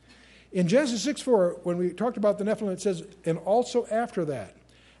 In Genesis 6:4, when we talked about the Nephilim, it says, and also after that.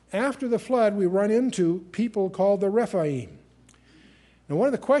 After the flood, we run into people called the Rephaim. Now, one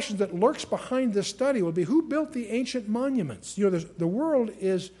of the questions that lurks behind this study will be, who built the ancient monuments? You know, the world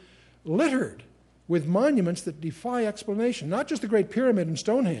is littered with monuments that defy explanation. Not just the Great Pyramid and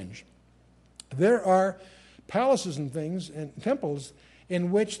Stonehenge. There are palaces and things and temples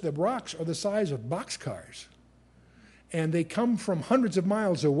in which the rocks are the size of boxcars. And they come from hundreds of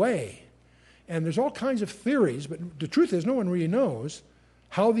miles away. And there's all kinds of theories, but the truth is no one really knows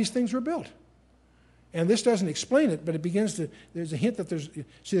how these things were built. And this doesn't explain it, but it begins to, there's a hint that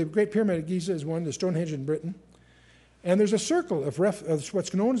see, the Great Pyramid at Giza is one, the Stonehenge in Britain. And there's a circle of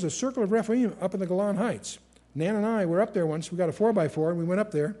what's known as a circle of Rephaim up in the Golan Heights. Nan and I were up there once. We got a 4x4, and we went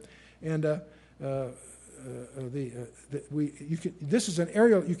up there. And this is an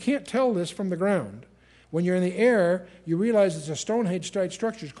aerial, you can't tell this from the ground. When you're in the air, you realize it's a Stonehenge-type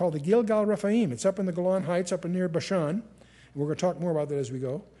structure. It's called the Gilgal Rephaim. It's up in the Golan Heights, up near Bashan. And we're going to talk more about that as we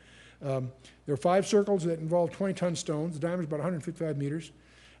go. There are 5 circles that involve 20-ton stones. The diameter is about 155 meters.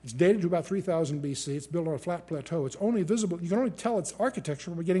 It's dated to about 3000 BC. It's built on a flat plateau. It's only visible, you can only tell its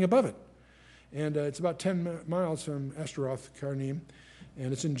architecture by getting above it. And it's about 10 miles from Ashtaroth, Karnim.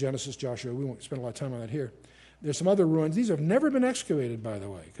 And it's in Genesis, Joshua. We won't spend a lot of time on that here. There's some other ruins. These have never been excavated, by the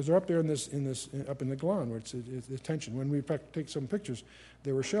way, because they're up there up in the Golan, where it's tension. When we in fact take some pictures,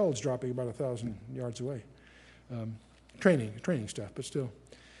 there were shells dropping about 1,000 yards away. Training stuff, but still.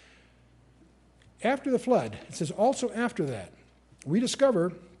 After the flood, it says also after that, we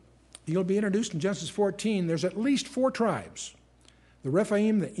discover, you'll be introduced in Genesis 14, there's at least 4 tribes, the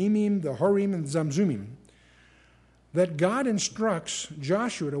Rephaim, the Emim, the Horim, and the Zamzumim, that God instructs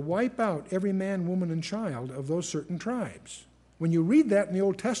Joshua to wipe out every man, woman, and child of those certain tribes. When you read that in the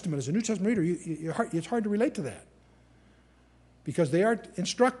Old Testament, as a New Testament reader, it's hard to relate to that. Because they are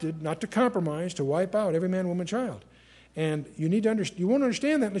instructed not to compromise, to wipe out every man, woman, child. And you need to you won't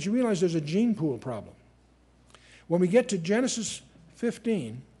understand that unless you realize there's a gene pool problem. When we get to Genesis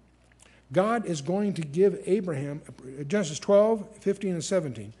 15, God is going to give Abraham, Genesis 12, 15, and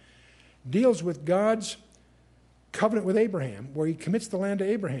 17, deals with God's covenant with Abraham, where he commits the land to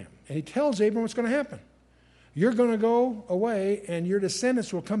Abraham. And he tells Abraham what's going to happen. You're going to go away, and your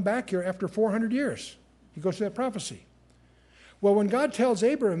descendants will come back here after 400 years. He goes through that prophecy. Well, when God tells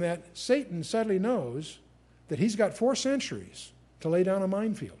Abraham that, Satan suddenly knows that he's got 4 centuries to lay down a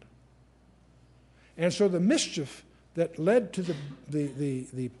minefield. And so the mischief that led to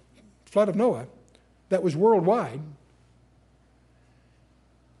the flood of Noah, that was worldwide,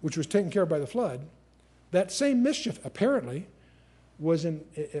 which was taken care of by the flood, that same mischief, apparently, was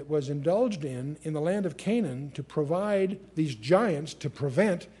indulged in the land of Canaan to provide these giants to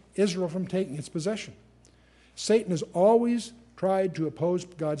prevent Israel from taking its possession. Satan has always tried to oppose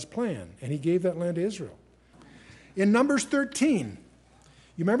God's plan, and he gave that land to Israel. In Numbers 13,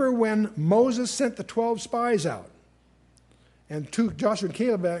 you remember when Moses sent the 12 spies out, and took Joshua and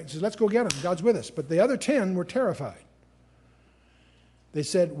Caleb back and said, let's go get them, God's with us. But the other 10 were terrified. They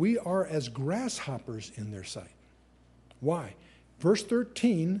said, we are as grasshoppers in their sight. Why? Verse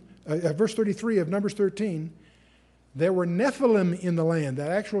 33 of Numbers 13, there were Nephilim in the land.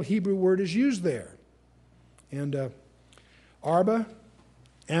 That actual Hebrew word is used there. And Arba,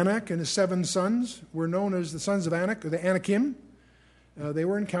 Anak, and his 7 sons were known as the sons of Anak, or the Anakim. They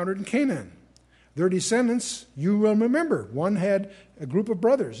were encountered in Canaan. Their descendants, you will remember, one had a group of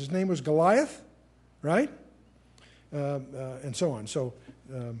brothers. His name was Goliath, right? And so on. So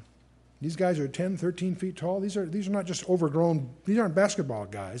these guys are 10, 13 feet tall. These are not just overgrown. These aren't basketball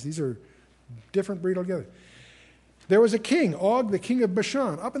guys. These are different breed altogether. There was a king, Og, the king of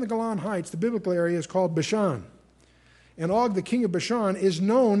Bashan. Up in the Golan Heights, the biblical area is called Bashan. And Og, the king of Bashan, is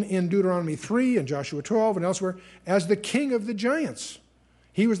known in Deuteronomy 3 and Joshua 12 and elsewhere as the king of the giants.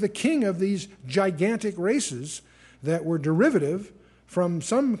 He was the king of these gigantic races that were derivative from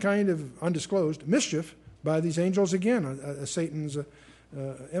some kind of undisclosed mischief by these angels again, Satan's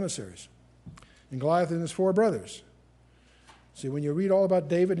emissaries. And Goliath and his 4 brothers. See, when you read all about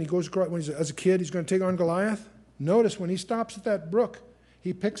David, and he goes across, as a kid, he's going to take on Goliath. Notice when he stops at that brook,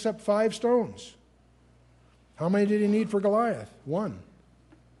 he picks up 5 stones. How many did he need for Goliath? 1.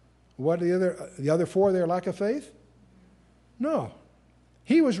 What the other 4 there, lack of faith? No.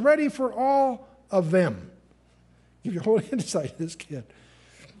 He was ready for all of them. Give you a whole insight to this kid.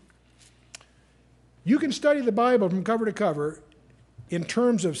 You can study the Bible from cover to cover in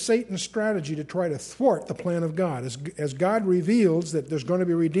terms of Satan's strategy to try to thwart the plan of God. As God reveals that there's going to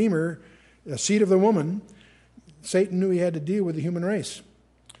be a Redeemer, a seed of the woman, Satan knew he had to deal with the human race.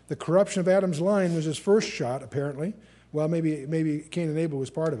 The corruption of Adam's line was his first shot, apparently. Well, maybe Cain and Abel was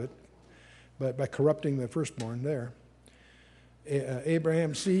part of it, but by corrupting the firstborn there.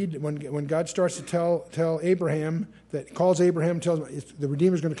 Abraham's seed, when God starts to tell Abraham, calls Abraham, tells him the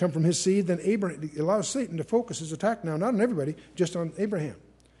Redeemer is going to come from his seed, then Abraham allows Satan to focus his attack now, not on everybody, just on Abraham.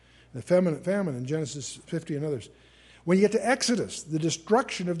 The famine in Genesis 50 and others. When you get to Exodus, the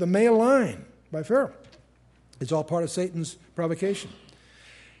destruction of the male line by Pharaoh, it's all part of Satan's provocation.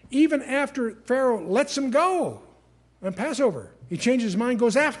 Even after Pharaoh lets him go on Passover, he changes his mind,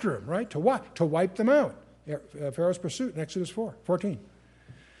 goes after him, right? To what? To wipe them out. Pharaoh's pursuit in Exodus 14.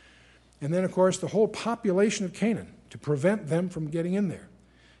 And then, of course, the whole population of Canaan, to prevent them from getting in there,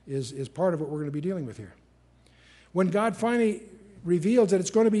 is part of what we're going to be dealing with here. When God finally reveals that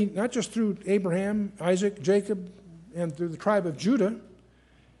it's going to be not just through Abraham, Isaac, Jacob, and through the tribe of Judah,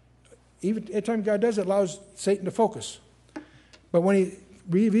 even every time God does it, allows Satan to focus. But when he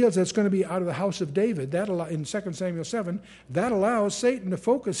reveals that it's going to be out of the house of David, in 2 Samuel 7, that allows Satan to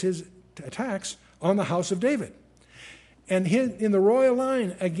focus his attacks on the house of David. And in the royal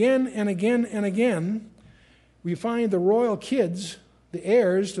line, again and again and again, we find the royal kids, the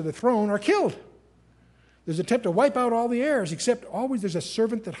heirs to the throne, are killed. There's an attempt to wipe out all the heirs, except always there's a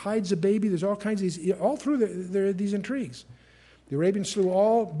servant that hides a baby. There's all kinds of these, all through there are these intrigues. The Arabians slew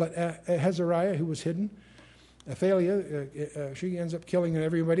all but Azariah, who was hidden. Athaliah, she ends up killing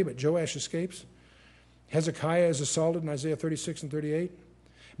everybody, but Joash escapes. Hezekiah is assaulted in Isaiah 36 and 38.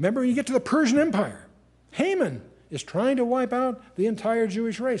 Remember, when you get to the Persian Empire, Haman is trying to wipe out the entire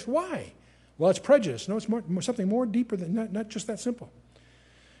Jewish race. Why? Well, it's prejudice. No, it's something more deeper than not just that simple.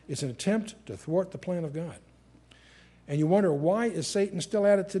 It's an attempt to thwart the plan of God. And you wonder, why is Satan still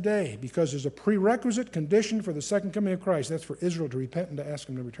at it today? Because there's a prerequisite condition for the second coming of Christ. That's for Israel to repent and to ask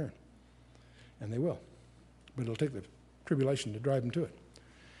him to return. And they will. But it'll take the tribulation to drive them to it.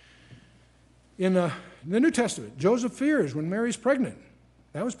 In the New Testament, Joseph fears when Mary's pregnant.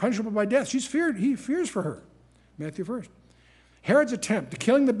 That was punishable by death. He fears for her. Matthew 1st. Herod's attempt to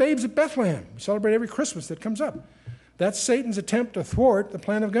killing the babes at Bethlehem. We celebrate every Christmas that comes up. That's Satan's attempt to thwart the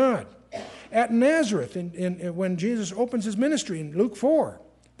plan of God. At Nazareth, when Jesus opens his ministry in Luke 4,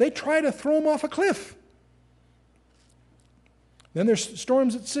 they try to throw him off a cliff. Then there's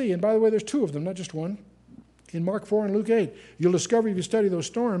storms at sea. And by the way, there's 2 of them, not just one. In Mark 4 and Luke 8, you'll discover if you study those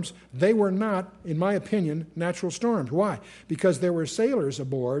storms, they were not, in my opinion, natural storms. Why? Because there were sailors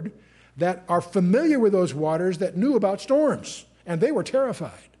aboard that are familiar with those waters that knew about storms, and they were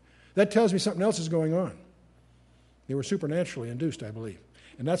terrified. That tells me something else is going on. They were supernaturally induced, I believe.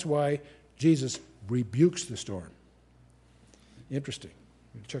 And that's why Jesus rebukes the storm. Interesting.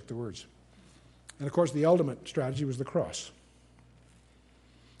 Check the words. And of course, the ultimate strategy was the cross.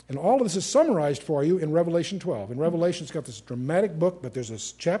 And all of this is summarized for you in Revelation 12. And Revelation's got this dramatic book, but there's a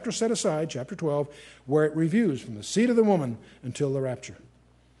chapter set aside, chapter 12, where it reviews from the seed of the woman until the rapture.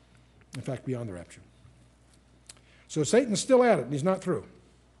 In fact, beyond the rapture. So Satan's still at it, and he's not through.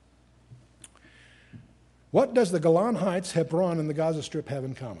 What does the Golan Heights, Hebron, and the Gaza Strip have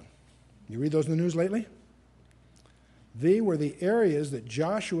in common? You read those in the news lately? They were the areas that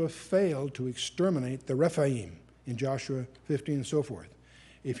Joshua failed to exterminate the Rephaim in Joshua 15 and so forth.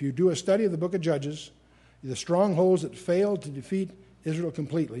 If you do a study of the book of Judges, the strongholds that failed to defeat Israel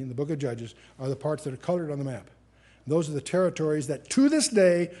completely in the book of Judges are the parts that are colored on the map. Those are the territories that to this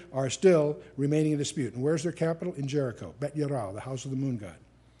day are still remaining in dispute. And where's their capital? In Jericho, Bet Yaral, the house of the moon god.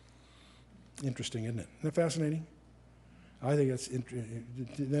 Interesting, isn't it? Isn't that fascinating? I think it's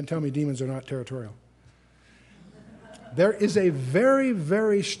then tell me demons are not territorial. There is a very,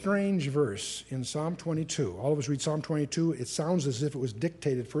 very strange verse in Psalm 22. All of us read Psalm 22. It sounds as if it was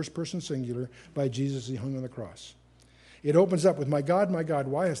dictated first person singular by Jesus as he hung on the cross. It opens up with, my God,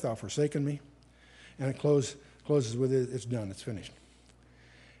 why hast thou forsaken me? And it closes with, it's done, it's finished.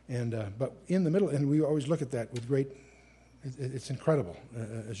 And but in the middle, and we always look at that with great, it's incredible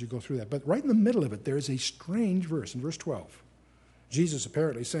as you go through that. But right in the middle of it, there is a strange verse in verse 12. Jesus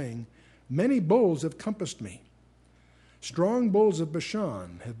apparently saying, many bulls have compassed me. Strong bulls of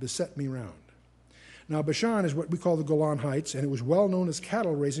Bashan have beset me round. Now, Bashan is what we call the Golan Heights, and it was well known as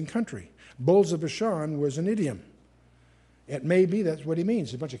cattle-raising country. Bulls of Bashan was an idiom. It may be that's what he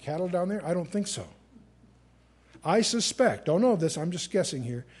means. A bunch of cattle down there? I don't think so. I suspect, don't know this, I'm just guessing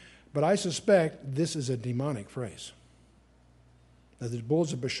here, but I suspect this is a demonic phrase. That the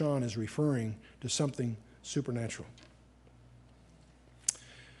bulls of Bashan is referring to something supernatural.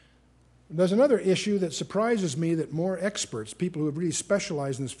 There's another issue that surprises me that more experts, people who have really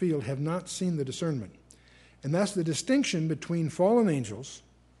specialized in this field, have not seen the discernment. And that's the distinction between fallen angels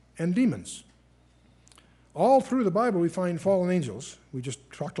and demons. All through the Bible we find fallen angels. We just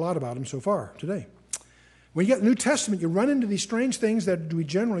talked a lot about them so far today. When you get the New Testament, you run into these strange things that we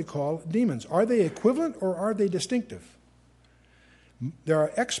generally call demons. Are they equivalent or are they distinctive? There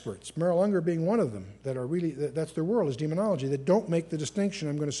are experts, Merrill Unger being one of them, that are really, that's their world, is demonology, that don't make the distinction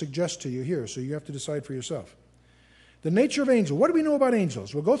I'm going to suggest to you here, so you have to decide for yourself. The nature of angels. What do we know about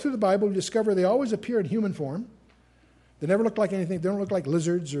angels? We'll go through the Bible and discover they always appear in human form. They never look like anything. They don't look like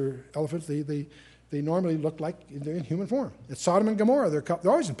lizards or elephants. They normally look like they're in human form. It's Sodom and Gomorrah. They're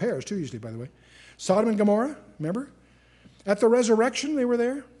always in pairs, too, usually, by the way. Sodom and Gomorrah, remember? At the resurrection, they were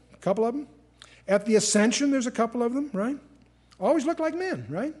there, a couple of them. At the ascension, there's a couple of them, right? Always look like men,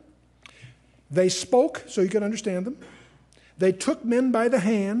 right? They spoke so you could understand them. They took men by the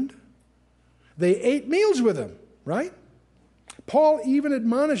hand. They ate meals with them, right? Paul even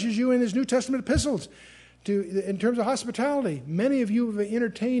admonishes you in his New Testament epistles in terms of hospitality. Many of you have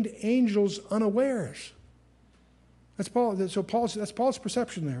entertained angels unawares. That's Paul's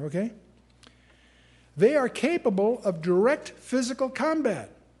perception there, okay? They are capable of direct physical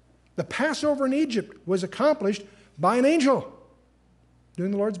combat. The Passover in Egypt was accomplished by an angel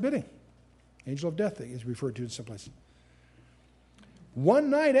doing the Lord's bidding. Angel of death is referred to in some places. One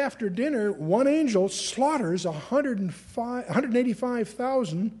night after dinner, one angel slaughters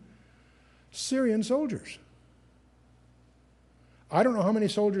 185,000 Syrian soldiers. I don't know how many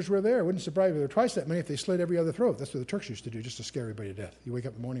soldiers were there. It wouldn't surprise me if there were twice that many if they slit every other throat. That's what the Turks used to do, just to scare everybody to death. You wake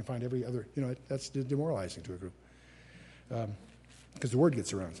up in the morning and find every other, that's demoralizing to a group. Because the word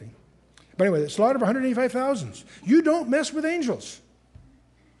gets around, see? But anyway, the slaughter of 185,000. You don't mess with angels.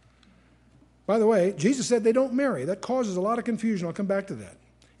 By the way, Jesus said they don't marry. That causes a lot of confusion. I'll come back to that.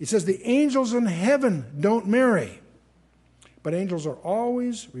 He says the angels in heaven don't marry. But angels are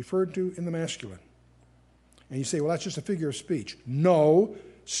always referred to in the masculine. And you say, well, that's just a figure of speech. No.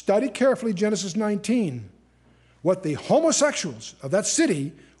 Study carefully Genesis 19. What the homosexuals of that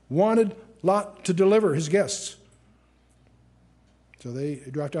city wanted Lot to deliver his guests. So I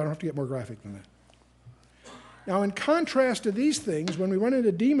don't have to get more graphic than that. Now, in contrast to these things, when we run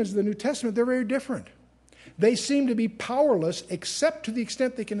into demons in the New Testament, they're very different. They seem to be powerless except to the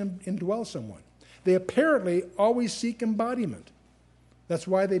extent they can indwell someone. They apparently always seek embodiment. That's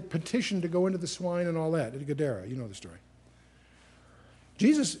why they petitioned to go into the swine and all that, at Gadara. You know the story.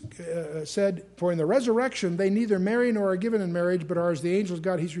 Jesus said, for in the resurrection, they neither marry nor are given in marriage, but are as the angels of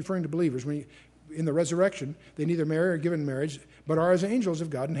God. He's referring to believers. In the resurrection, they neither marry or are given in marriage, but are as angels of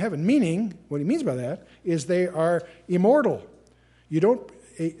God in heaven. Meaning, what he means by that is they are immortal.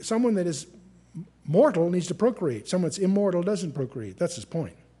 Someone that is mortal needs to procreate. Someone that's immortal doesn't procreate. That's his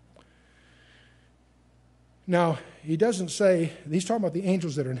point. Now, he doesn't say, he's talking about the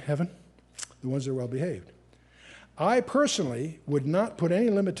angels that are in heaven, the ones that are well behaved. I personally would not put any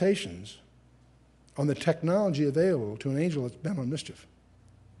limitations on the technology available to an angel that's bent on mischief.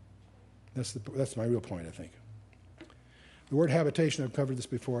 That's my real point, I think. The word habitation, I've covered this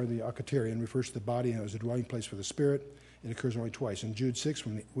before, the akaterion refers to the body and as a dwelling place for the spirit. It occurs only twice. In Jude 6,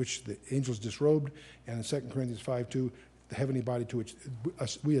 which the angels disrobed, and in 2 Corinthians 5:2, the heavenly body to which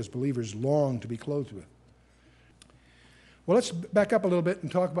we as believers long to be clothed with. Well, let's back up a little bit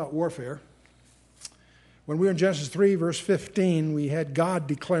and talk about warfare. When we were in Genesis 3, verse 15, we had God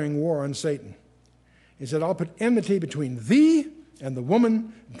declaring war on Satan. He said, I'll put enmity between thee and the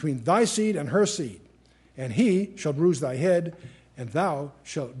woman, between thy seed and her seed. And he shall bruise thy head, and thou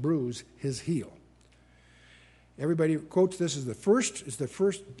shalt bruise his heel. Everybody quotes this as the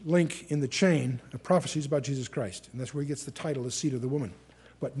first link in the chain of prophecies about Jesus Christ. And that's where he gets the title, the seed of the woman.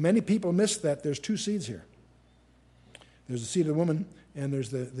 But many people miss that there's two seeds here. There's the seed of the woman, and there's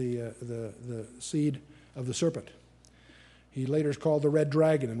the seed of the serpent. He later is called the red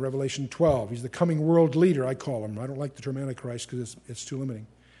dragon in Revelation 12. He's the coming world leader, I call him. I don't like the term Antichrist because it's too limiting.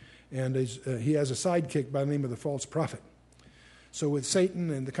 And he has a sidekick by the name of the false prophet. So with Satan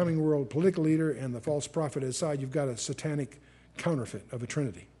and the coming world political leader and the false prophet at his side, you've got a satanic counterfeit of a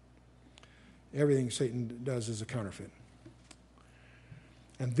trinity. Everything Satan does is a counterfeit.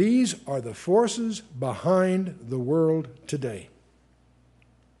 And these are the forces behind the world today.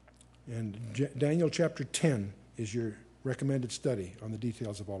 And Daniel chapter 10 is your recommended study on the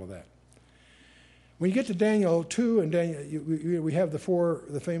details of all of that. When you get to Daniel 2, and Daniel, we have the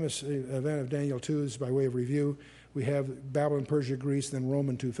famous event of Daniel 2 is by way of review. We have Babylon, Persia, Greece, then Rome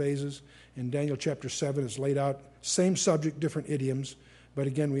in 2 phases. In Daniel chapter 7, it's laid out, same subject, different idioms, but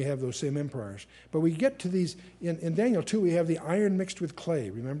again, we have those same empires. But we get to these, in Daniel 2, we have the iron mixed with clay,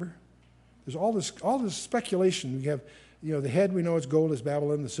 remember? There's all this speculation. We have, the head we know is gold, is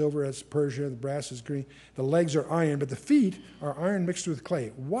Babylon, the silver is Persia, the brass is green, the legs are iron, but the feet are iron mixed with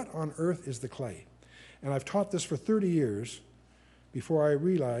clay. What on earth is the clay? And I've taught this for 30 years before I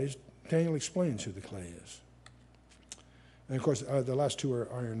realized Daniel explains who the clay is. And of course, the last two are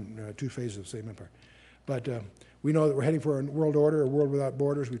iron, 2 phases of the same empire. But we know that we're heading for a world order, a world without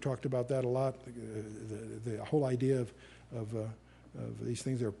borders. We've talked about that a lot. The whole idea of these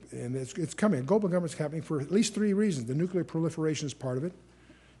things and it's coming. Global government's happening for at least 3 reasons. The nuclear proliferation is part of it.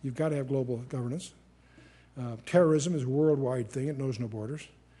 You've got to have global governance. Terrorism is a worldwide thing. It knows no borders.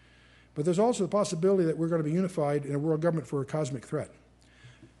 But there's also the possibility that we're going to be unified in a world government for a cosmic threat.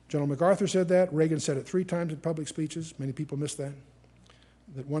 General MacArthur said that. Reagan said it 3 times in public speeches. Many people miss that.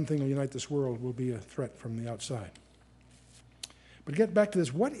 That one thing will unite this world will be a threat from the outside. But to get back to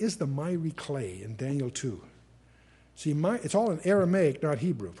this, what is the miry clay in Daniel 2? See, it's all in Aramaic, not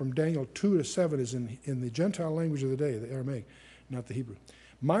Hebrew. From Daniel 2 to 7 is in the Gentile language of the day, the Aramaic, not the Hebrew.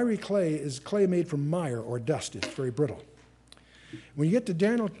 Miry clay is clay made from mire or dust. It's very brittle. When you get to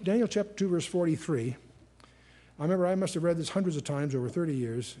Daniel chapter 2, verse 43, I remember I must have read this hundreds of times over 30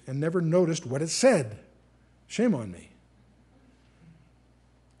 years and never noticed what it said. Shame on me.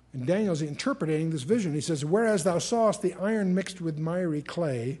 And Daniel's interpreting this vision. He says, whereas thou sawest the iron mixed with miry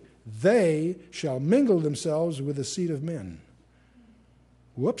clay, they shall mingle themselves with the seed of men.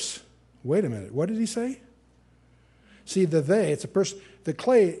 Whoops. Wait a minute. What did he say? See, it's a person. The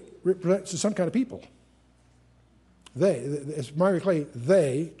clay represents some kind of people. It's miry clay,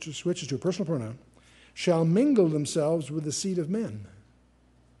 they, switches to a personal pronoun, shall mingle themselves with the seed of men.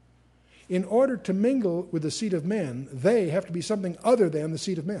 In order to mingle with the seed of men, they have to be something other than the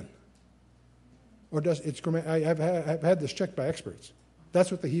seed of men. I've had this checked by experts.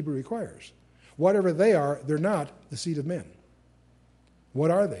 That's what the Hebrew requires. Whatever they are, they're not the seed of men. What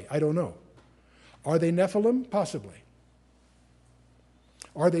are they? I don't know. Are they Nephilim? Possibly.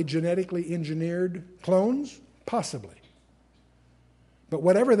 Are they genetically engineered clones? Possibly. But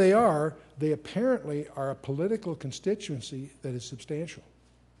whatever they are, they apparently are a political constituency that is substantial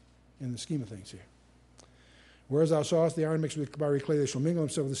in the scheme of things here. Whereas thou sawest the iron mixed with miry clay, they shall mingle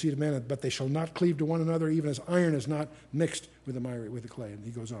themselves with the seed of man, but they shall not cleave to one another, even as iron is not mixed with the clay. And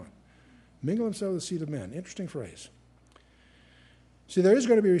he goes on. Mingle themselves with the seed of men. Interesting phrase. See, there is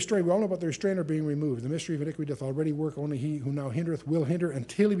going to be restraint. We all know about the restrainer being removed. The mystery of iniquity doth already work. Only he who now hindereth will hinder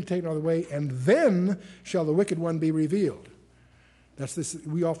until he be taken out of the way, and then shall the wicked one be revealed. That's this.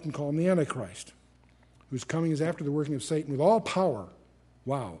 We often call him the Antichrist, whose coming is after the working of Satan with all power.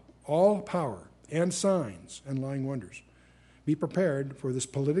 Wow. All power and signs and lying wonders. Be prepared for this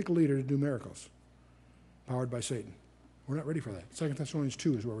political leader to do miracles, powered by Satan. We're not ready for that. 2 Thessalonians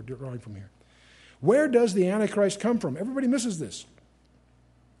 2 is where we're drawing from here. Where does the Antichrist come from? Everybody misses this.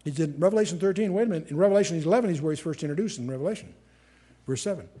 He's in Revelation 13. Wait a minute. In Revelation 11 is where he's first introduced in Revelation. Verse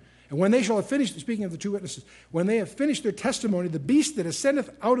 7. And when they shall have finished, speaking of the 2 witnesses, when they have finished their testimony, the beast that ascendeth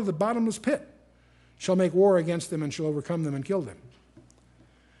out of the bottomless pit shall make war against them and shall overcome them and kill them.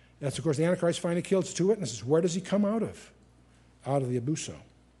 That's, of course, the Antichrist finally kills 2 witnesses. Where does he come out of? Out of the abuso.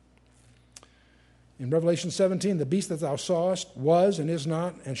 In Revelation 17, the beast that thou sawest was and is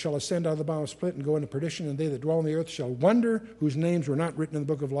not, and shall ascend out of the bottomless pit and go into perdition, and they that dwell on the earth shall wonder, whose names were not written in the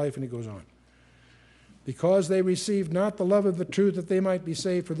book of life, and it goes on. Because they received not the love of the truth that they might be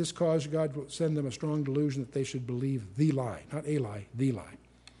saved, for this cause God will send them a strong delusion that they should believe the lie. Not a lie, the lie.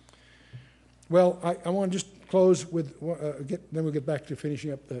 Well, I want to just close with, then we'll get back to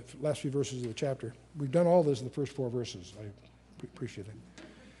finishing up the last few verses of the chapter. We've done all this in the first 4 verses. I appreciate it.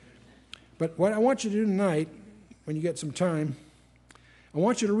 But what I want you to do tonight, when you get some time, I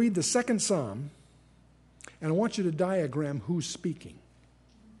want you to read the 2nd Psalm, and I want you to diagram who's speaking.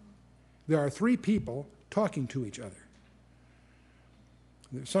 There are 3 people talking to each other.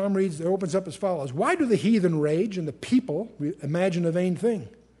 The psalm opens up as follows. Why do the heathen rage and the people imagine a vain thing?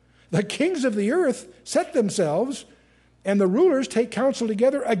 The kings of the earth set themselves, and the rulers take counsel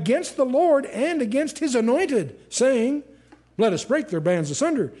together against the Lord and against his anointed, saying, let us break their bands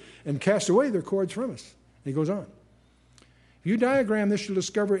asunder and cast away their cords from us. And he goes on. If you diagram this, you'll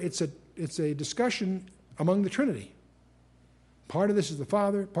discover it's a discussion among the Trinity. Part of this is the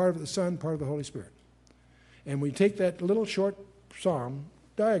Father, part of it the Son, part of the Holy Spirit. And we take that little short psalm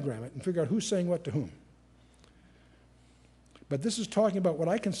diagram it and figure out who's saying what to whom. But this is talking about what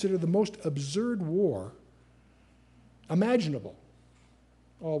I consider the most absurd war imaginable.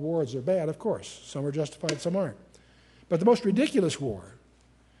 All wars are bad, of course. Some are justified, some aren't. But the most ridiculous war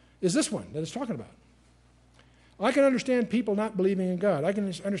is this one that it's talking about. I can understand people not believing in God. I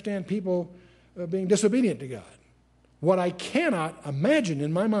can understand people being disobedient to God. What I cannot imagine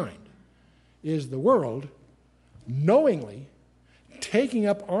in my mind is the world knowingly taking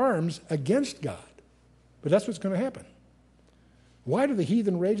up arms against God. But that's what's going to happen. Why do the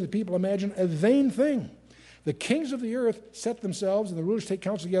heathen rage and the people imagine a vain thing? The kings of the earth set themselves and the rulers take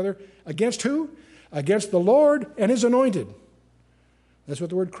counsel together against who? Against the Lord and his anointed. That's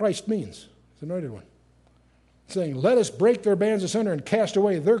what the word Christ means. It's anointed one. Saying, let us break their bands asunder and cast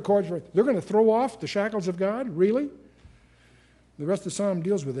away their cords. They're going to throw off the shackles of God? Really? The rest of the psalm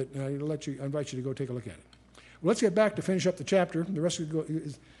deals with it, and I invite you to go take a look at it. Well, let's get back to finish up the chapter. The rest of it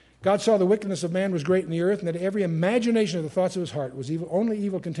is, God saw the wickedness of man was great in the earth, and that every imagination of the thoughts of his heart was evil, only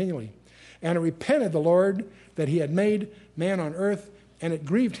evil continually. And it repented the Lord that he had made man on earth, and it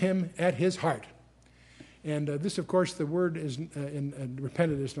grieved him at his heart. And this, of course, the word is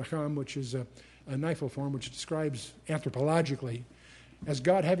repented is nacham, which is a knifel form, which describes anthropologically as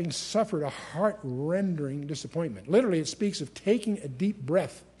God having suffered a heart-rending disappointment. Literally, it speaks of taking a deep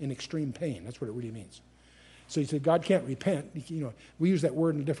breath in extreme pain. That's what it really means. So you say God can't repent. You know, we use that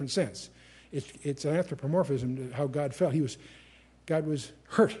word in a different sense. It's an anthropomorphism to how God felt. God was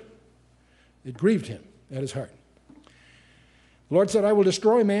hurt. It grieved him at his heart. The Lord said, I will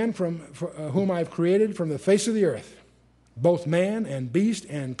destroy man from whom I have created from the face of the earth, both man and beast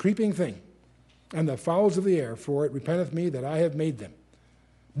and creeping thing, and the fowls of the air, for it repenteth me that I have made them.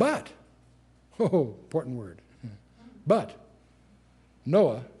 But, important word, but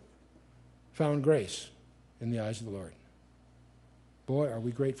Noah found grace in the eyes of the Lord. Boy, are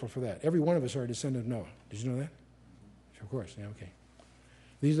we grateful for that. Every one of us are a descendant of Noah. Did you know that? Of course, yeah, okay.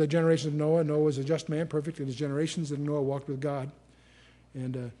 These are the generations of Noah. Noah was a just man, perfect in his generations, and Noah walked with God.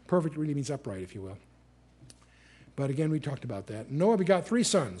 And perfect really means upright, if you will. But again, we talked about that. Noah begot 3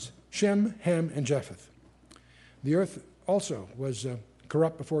 sons, Shem, Ham, and Japheth. The earth also was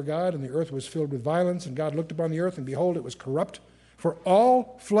corrupt before God, and the earth was filled with violence, and God looked upon the earth, and behold, it was corrupt, for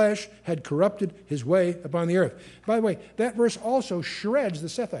all flesh had corrupted his way upon the earth. By the way, that verse also shreds the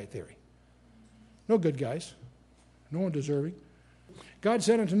Sethite theory. No good guys. No one deserving. God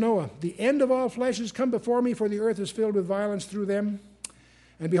said unto Noah, the end of all flesh is come before me, for the earth is filled with violence through them.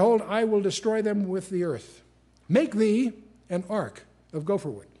 And behold, I will destroy them with the earth. Make thee an ark of gopher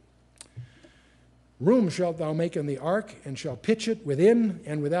wood. Room shalt thou make in the ark, and shall pitch it within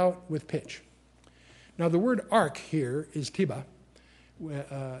and without with pitch. Now the word ark here is tiba.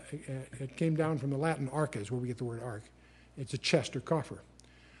 It came down from the Latin arca, is where we get the word ark. It's a chest or coffer.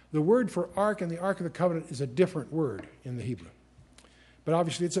 The word for ark and the Ark of the Covenant is a different word in the Hebrew. But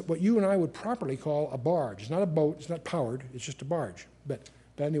obviously it's what you and I would properly call a barge. It's not a boat, it's not powered, it's just a barge. But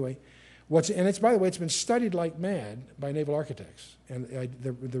anyway, by the way, it's been studied like mad by naval architects. And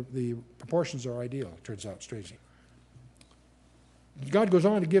the proportions are ideal, it turns out, strangely. God goes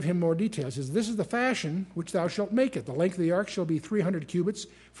on to give him more details. He says, this is the fashion which thou shalt make it. The length of the ark shall be 300 cubits.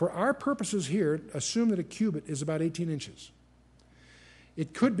 For our purposes here, assume that a cubit is about 18 inches.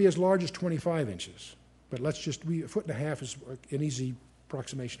 It could be as large as 25 inches. But a foot and a half is an easy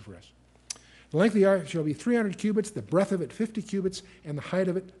approximation for us. The length of the ark shall be 300 cubits, the breadth of it 50 cubits, and the height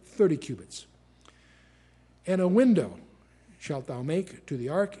of it 30 cubits. And a window shalt thou make to the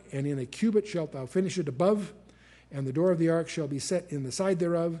ark, and in a cubit shalt thou finish it above, and the door of the ark shall be set in the side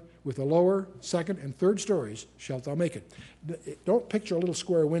thereof, with the lower, second, and third stories shalt thou make it. Don't picture a little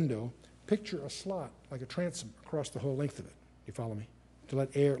square window. Picture a slot, like a transom, across the whole length of it. You follow me? To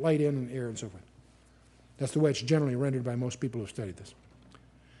let light in and air and so forth. That's the way it's generally rendered by most people who have studied this.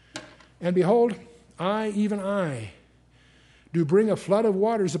 And behold, I, even I, do bring a flood of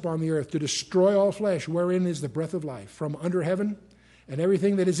waters upon the earth to destroy all flesh, wherein is the breath of life, from under heaven, and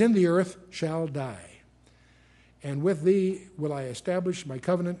everything that is in the earth shall die. And with thee will I establish my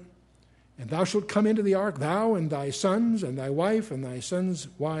covenant, and thou shalt come into the ark, thou and thy sons, and thy wife, and thy sons'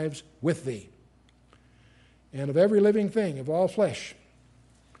 wives with thee. And of every living thing, of all flesh,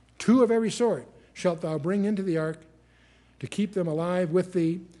 2 of every sort shalt thou bring into the ark, to keep them alive with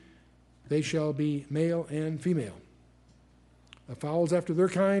thee. They shall be male and female. The fowls after their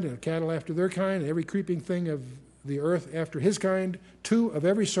kind, and cattle after their kind, and every creeping thing of the earth after his kind, 2 of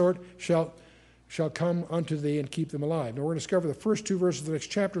every sort shall come unto thee, and keep them alive. Now we're going to discover the first 2 verses of the next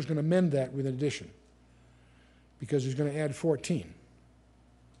chapter is going to amend that with an addition, because he's going to add 14.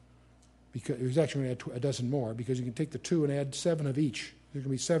 Because he's actually going to add a dozen more, because you can take the 2 and add 7 of each There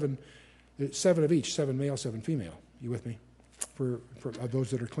can be seven of each, 7 male, 7 female. You with me? For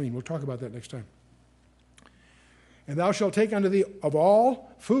those that are clean. We'll talk about that next time. And thou shalt take unto thee of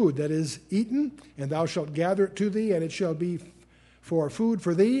all food that is eaten, and thou shalt gather it to thee, and it shall be for food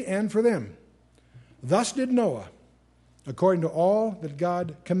for thee and for them. Thus did Noah, according to all that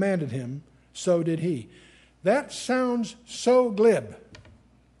God commanded him, so did he. That sounds so glib.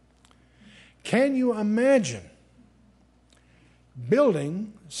 Can you imagine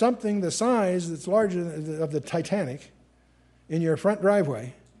building something the size that's larger than of the Titanic in your front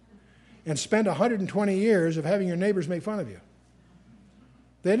driveway and spend 120 years of having your neighbors make fun of you?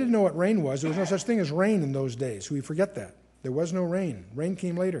 They didn't know what rain was. There was no such thing as rain in those days. We forget that. There was no rain. Rain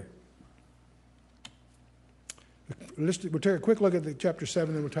came later. We'll take a quick look at the chapter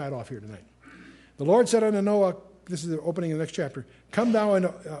 7, then we'll tie it off here tonight. The Lord said unto Noah, this is the opening of the next chapter, come thou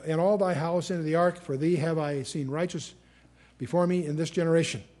in all thy house into the ark, for thee have I seen righteous before me in this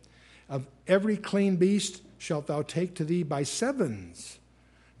generation. Of every clean beast shalt thou take to thee by 7s,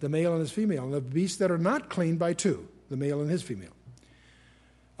 the male and his female, and of beasts that are not clean by 2, the male and his female.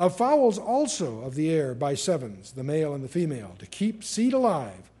 Of fowls also of the air by 7s, the male and the female, to keep seed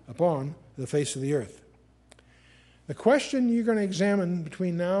alive upon the face of the earth. The question you're going to examine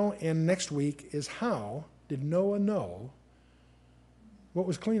between now and next week is, how did Noah know what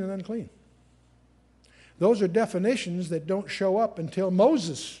was clean and unclean? Those are definitions that don't show up until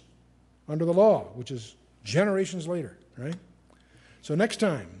Moses under the law, which is generations later, right? So next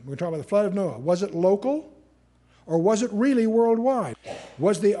time, we're going to talk about the flood of Noah. Was it local, or was it really worldwide?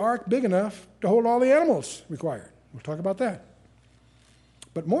 Was the ark big enough to hold all the animals required? We'll talk about that.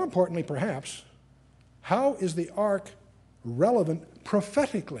 But more importantly, perhaps, how is the ark relevant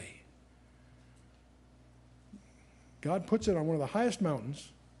prophetically? God puts it on one of the highest mountains,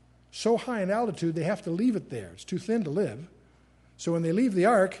 so high in altitude they have to leave it there. It's too thin to live. So when they leave the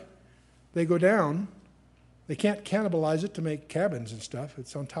ark, they go down. They can't cannibalize it to make cabins and stuff.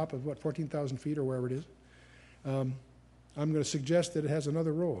 It's on top of, 14,000 feet or wherever it is. I'm going to suggest that it has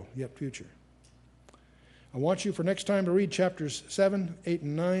another role yet future. I want you for next time to read chapters 7, 8,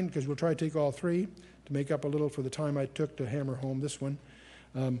 and 9, because we'll try to take all 3 to make up a little for the time I took to hammer home this one.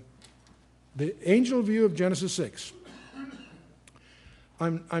 The angel view of Genesis 6.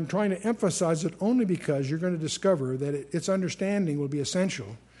 I'm trying to emphasize it only because you're going to discover that its understanding will be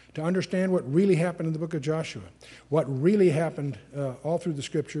essential to understand what really happened in the book of Joshua, what really happened all through the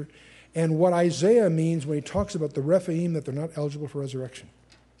Scripture, and what Isaiah means when he talks about the Rephaim, that they're not eligible for resurrection,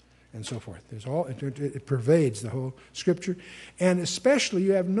 and so forth. It pervades the whole Scripture. And especially,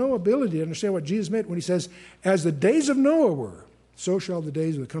 you have no ability to understand what Jesus meant when he says, as the days of Noah were, so shall the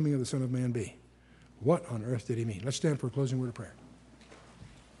days of the coming of the Son of Man be. What on earth did he mean? Let's stand for a closing word of prayer.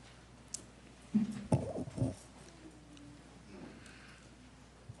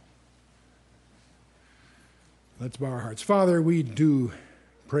 Let's bow our hearts. Father, we do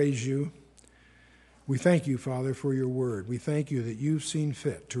praise you. We thank you, Father, for your word. We thank you that you've seen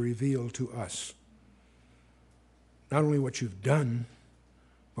fit to reveal to us not only what you've done,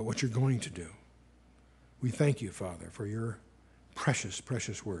 but what you're going to do. We thank you, Father, for your precious,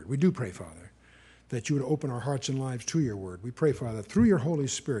 precious word. We do pray, Father, that you would open our hearts and lives to your word. We pray, Father, that through your Holy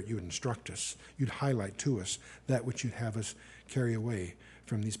Spirit you would instruct us, you'd highlight to us that which you'd have us carry away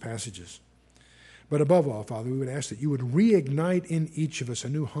from these passages. But above all, Father, we would ask that you would reignite in each of us a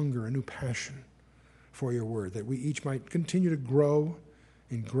new hunger, a new passion for your word, that we each might continue to grow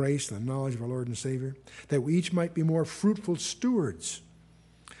in grace and the knowledge of our Lord and Savior, that we each might be more fruitful stewards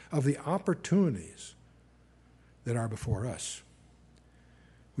of the opportunities that are before us.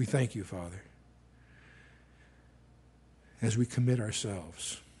 We thank you, Father, as we commit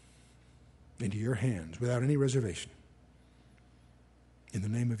ourselves into your hands without any reservation. In the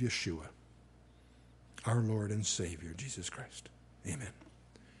name of Yeshua, our Lord and Savior, Jesus Christ. Amen.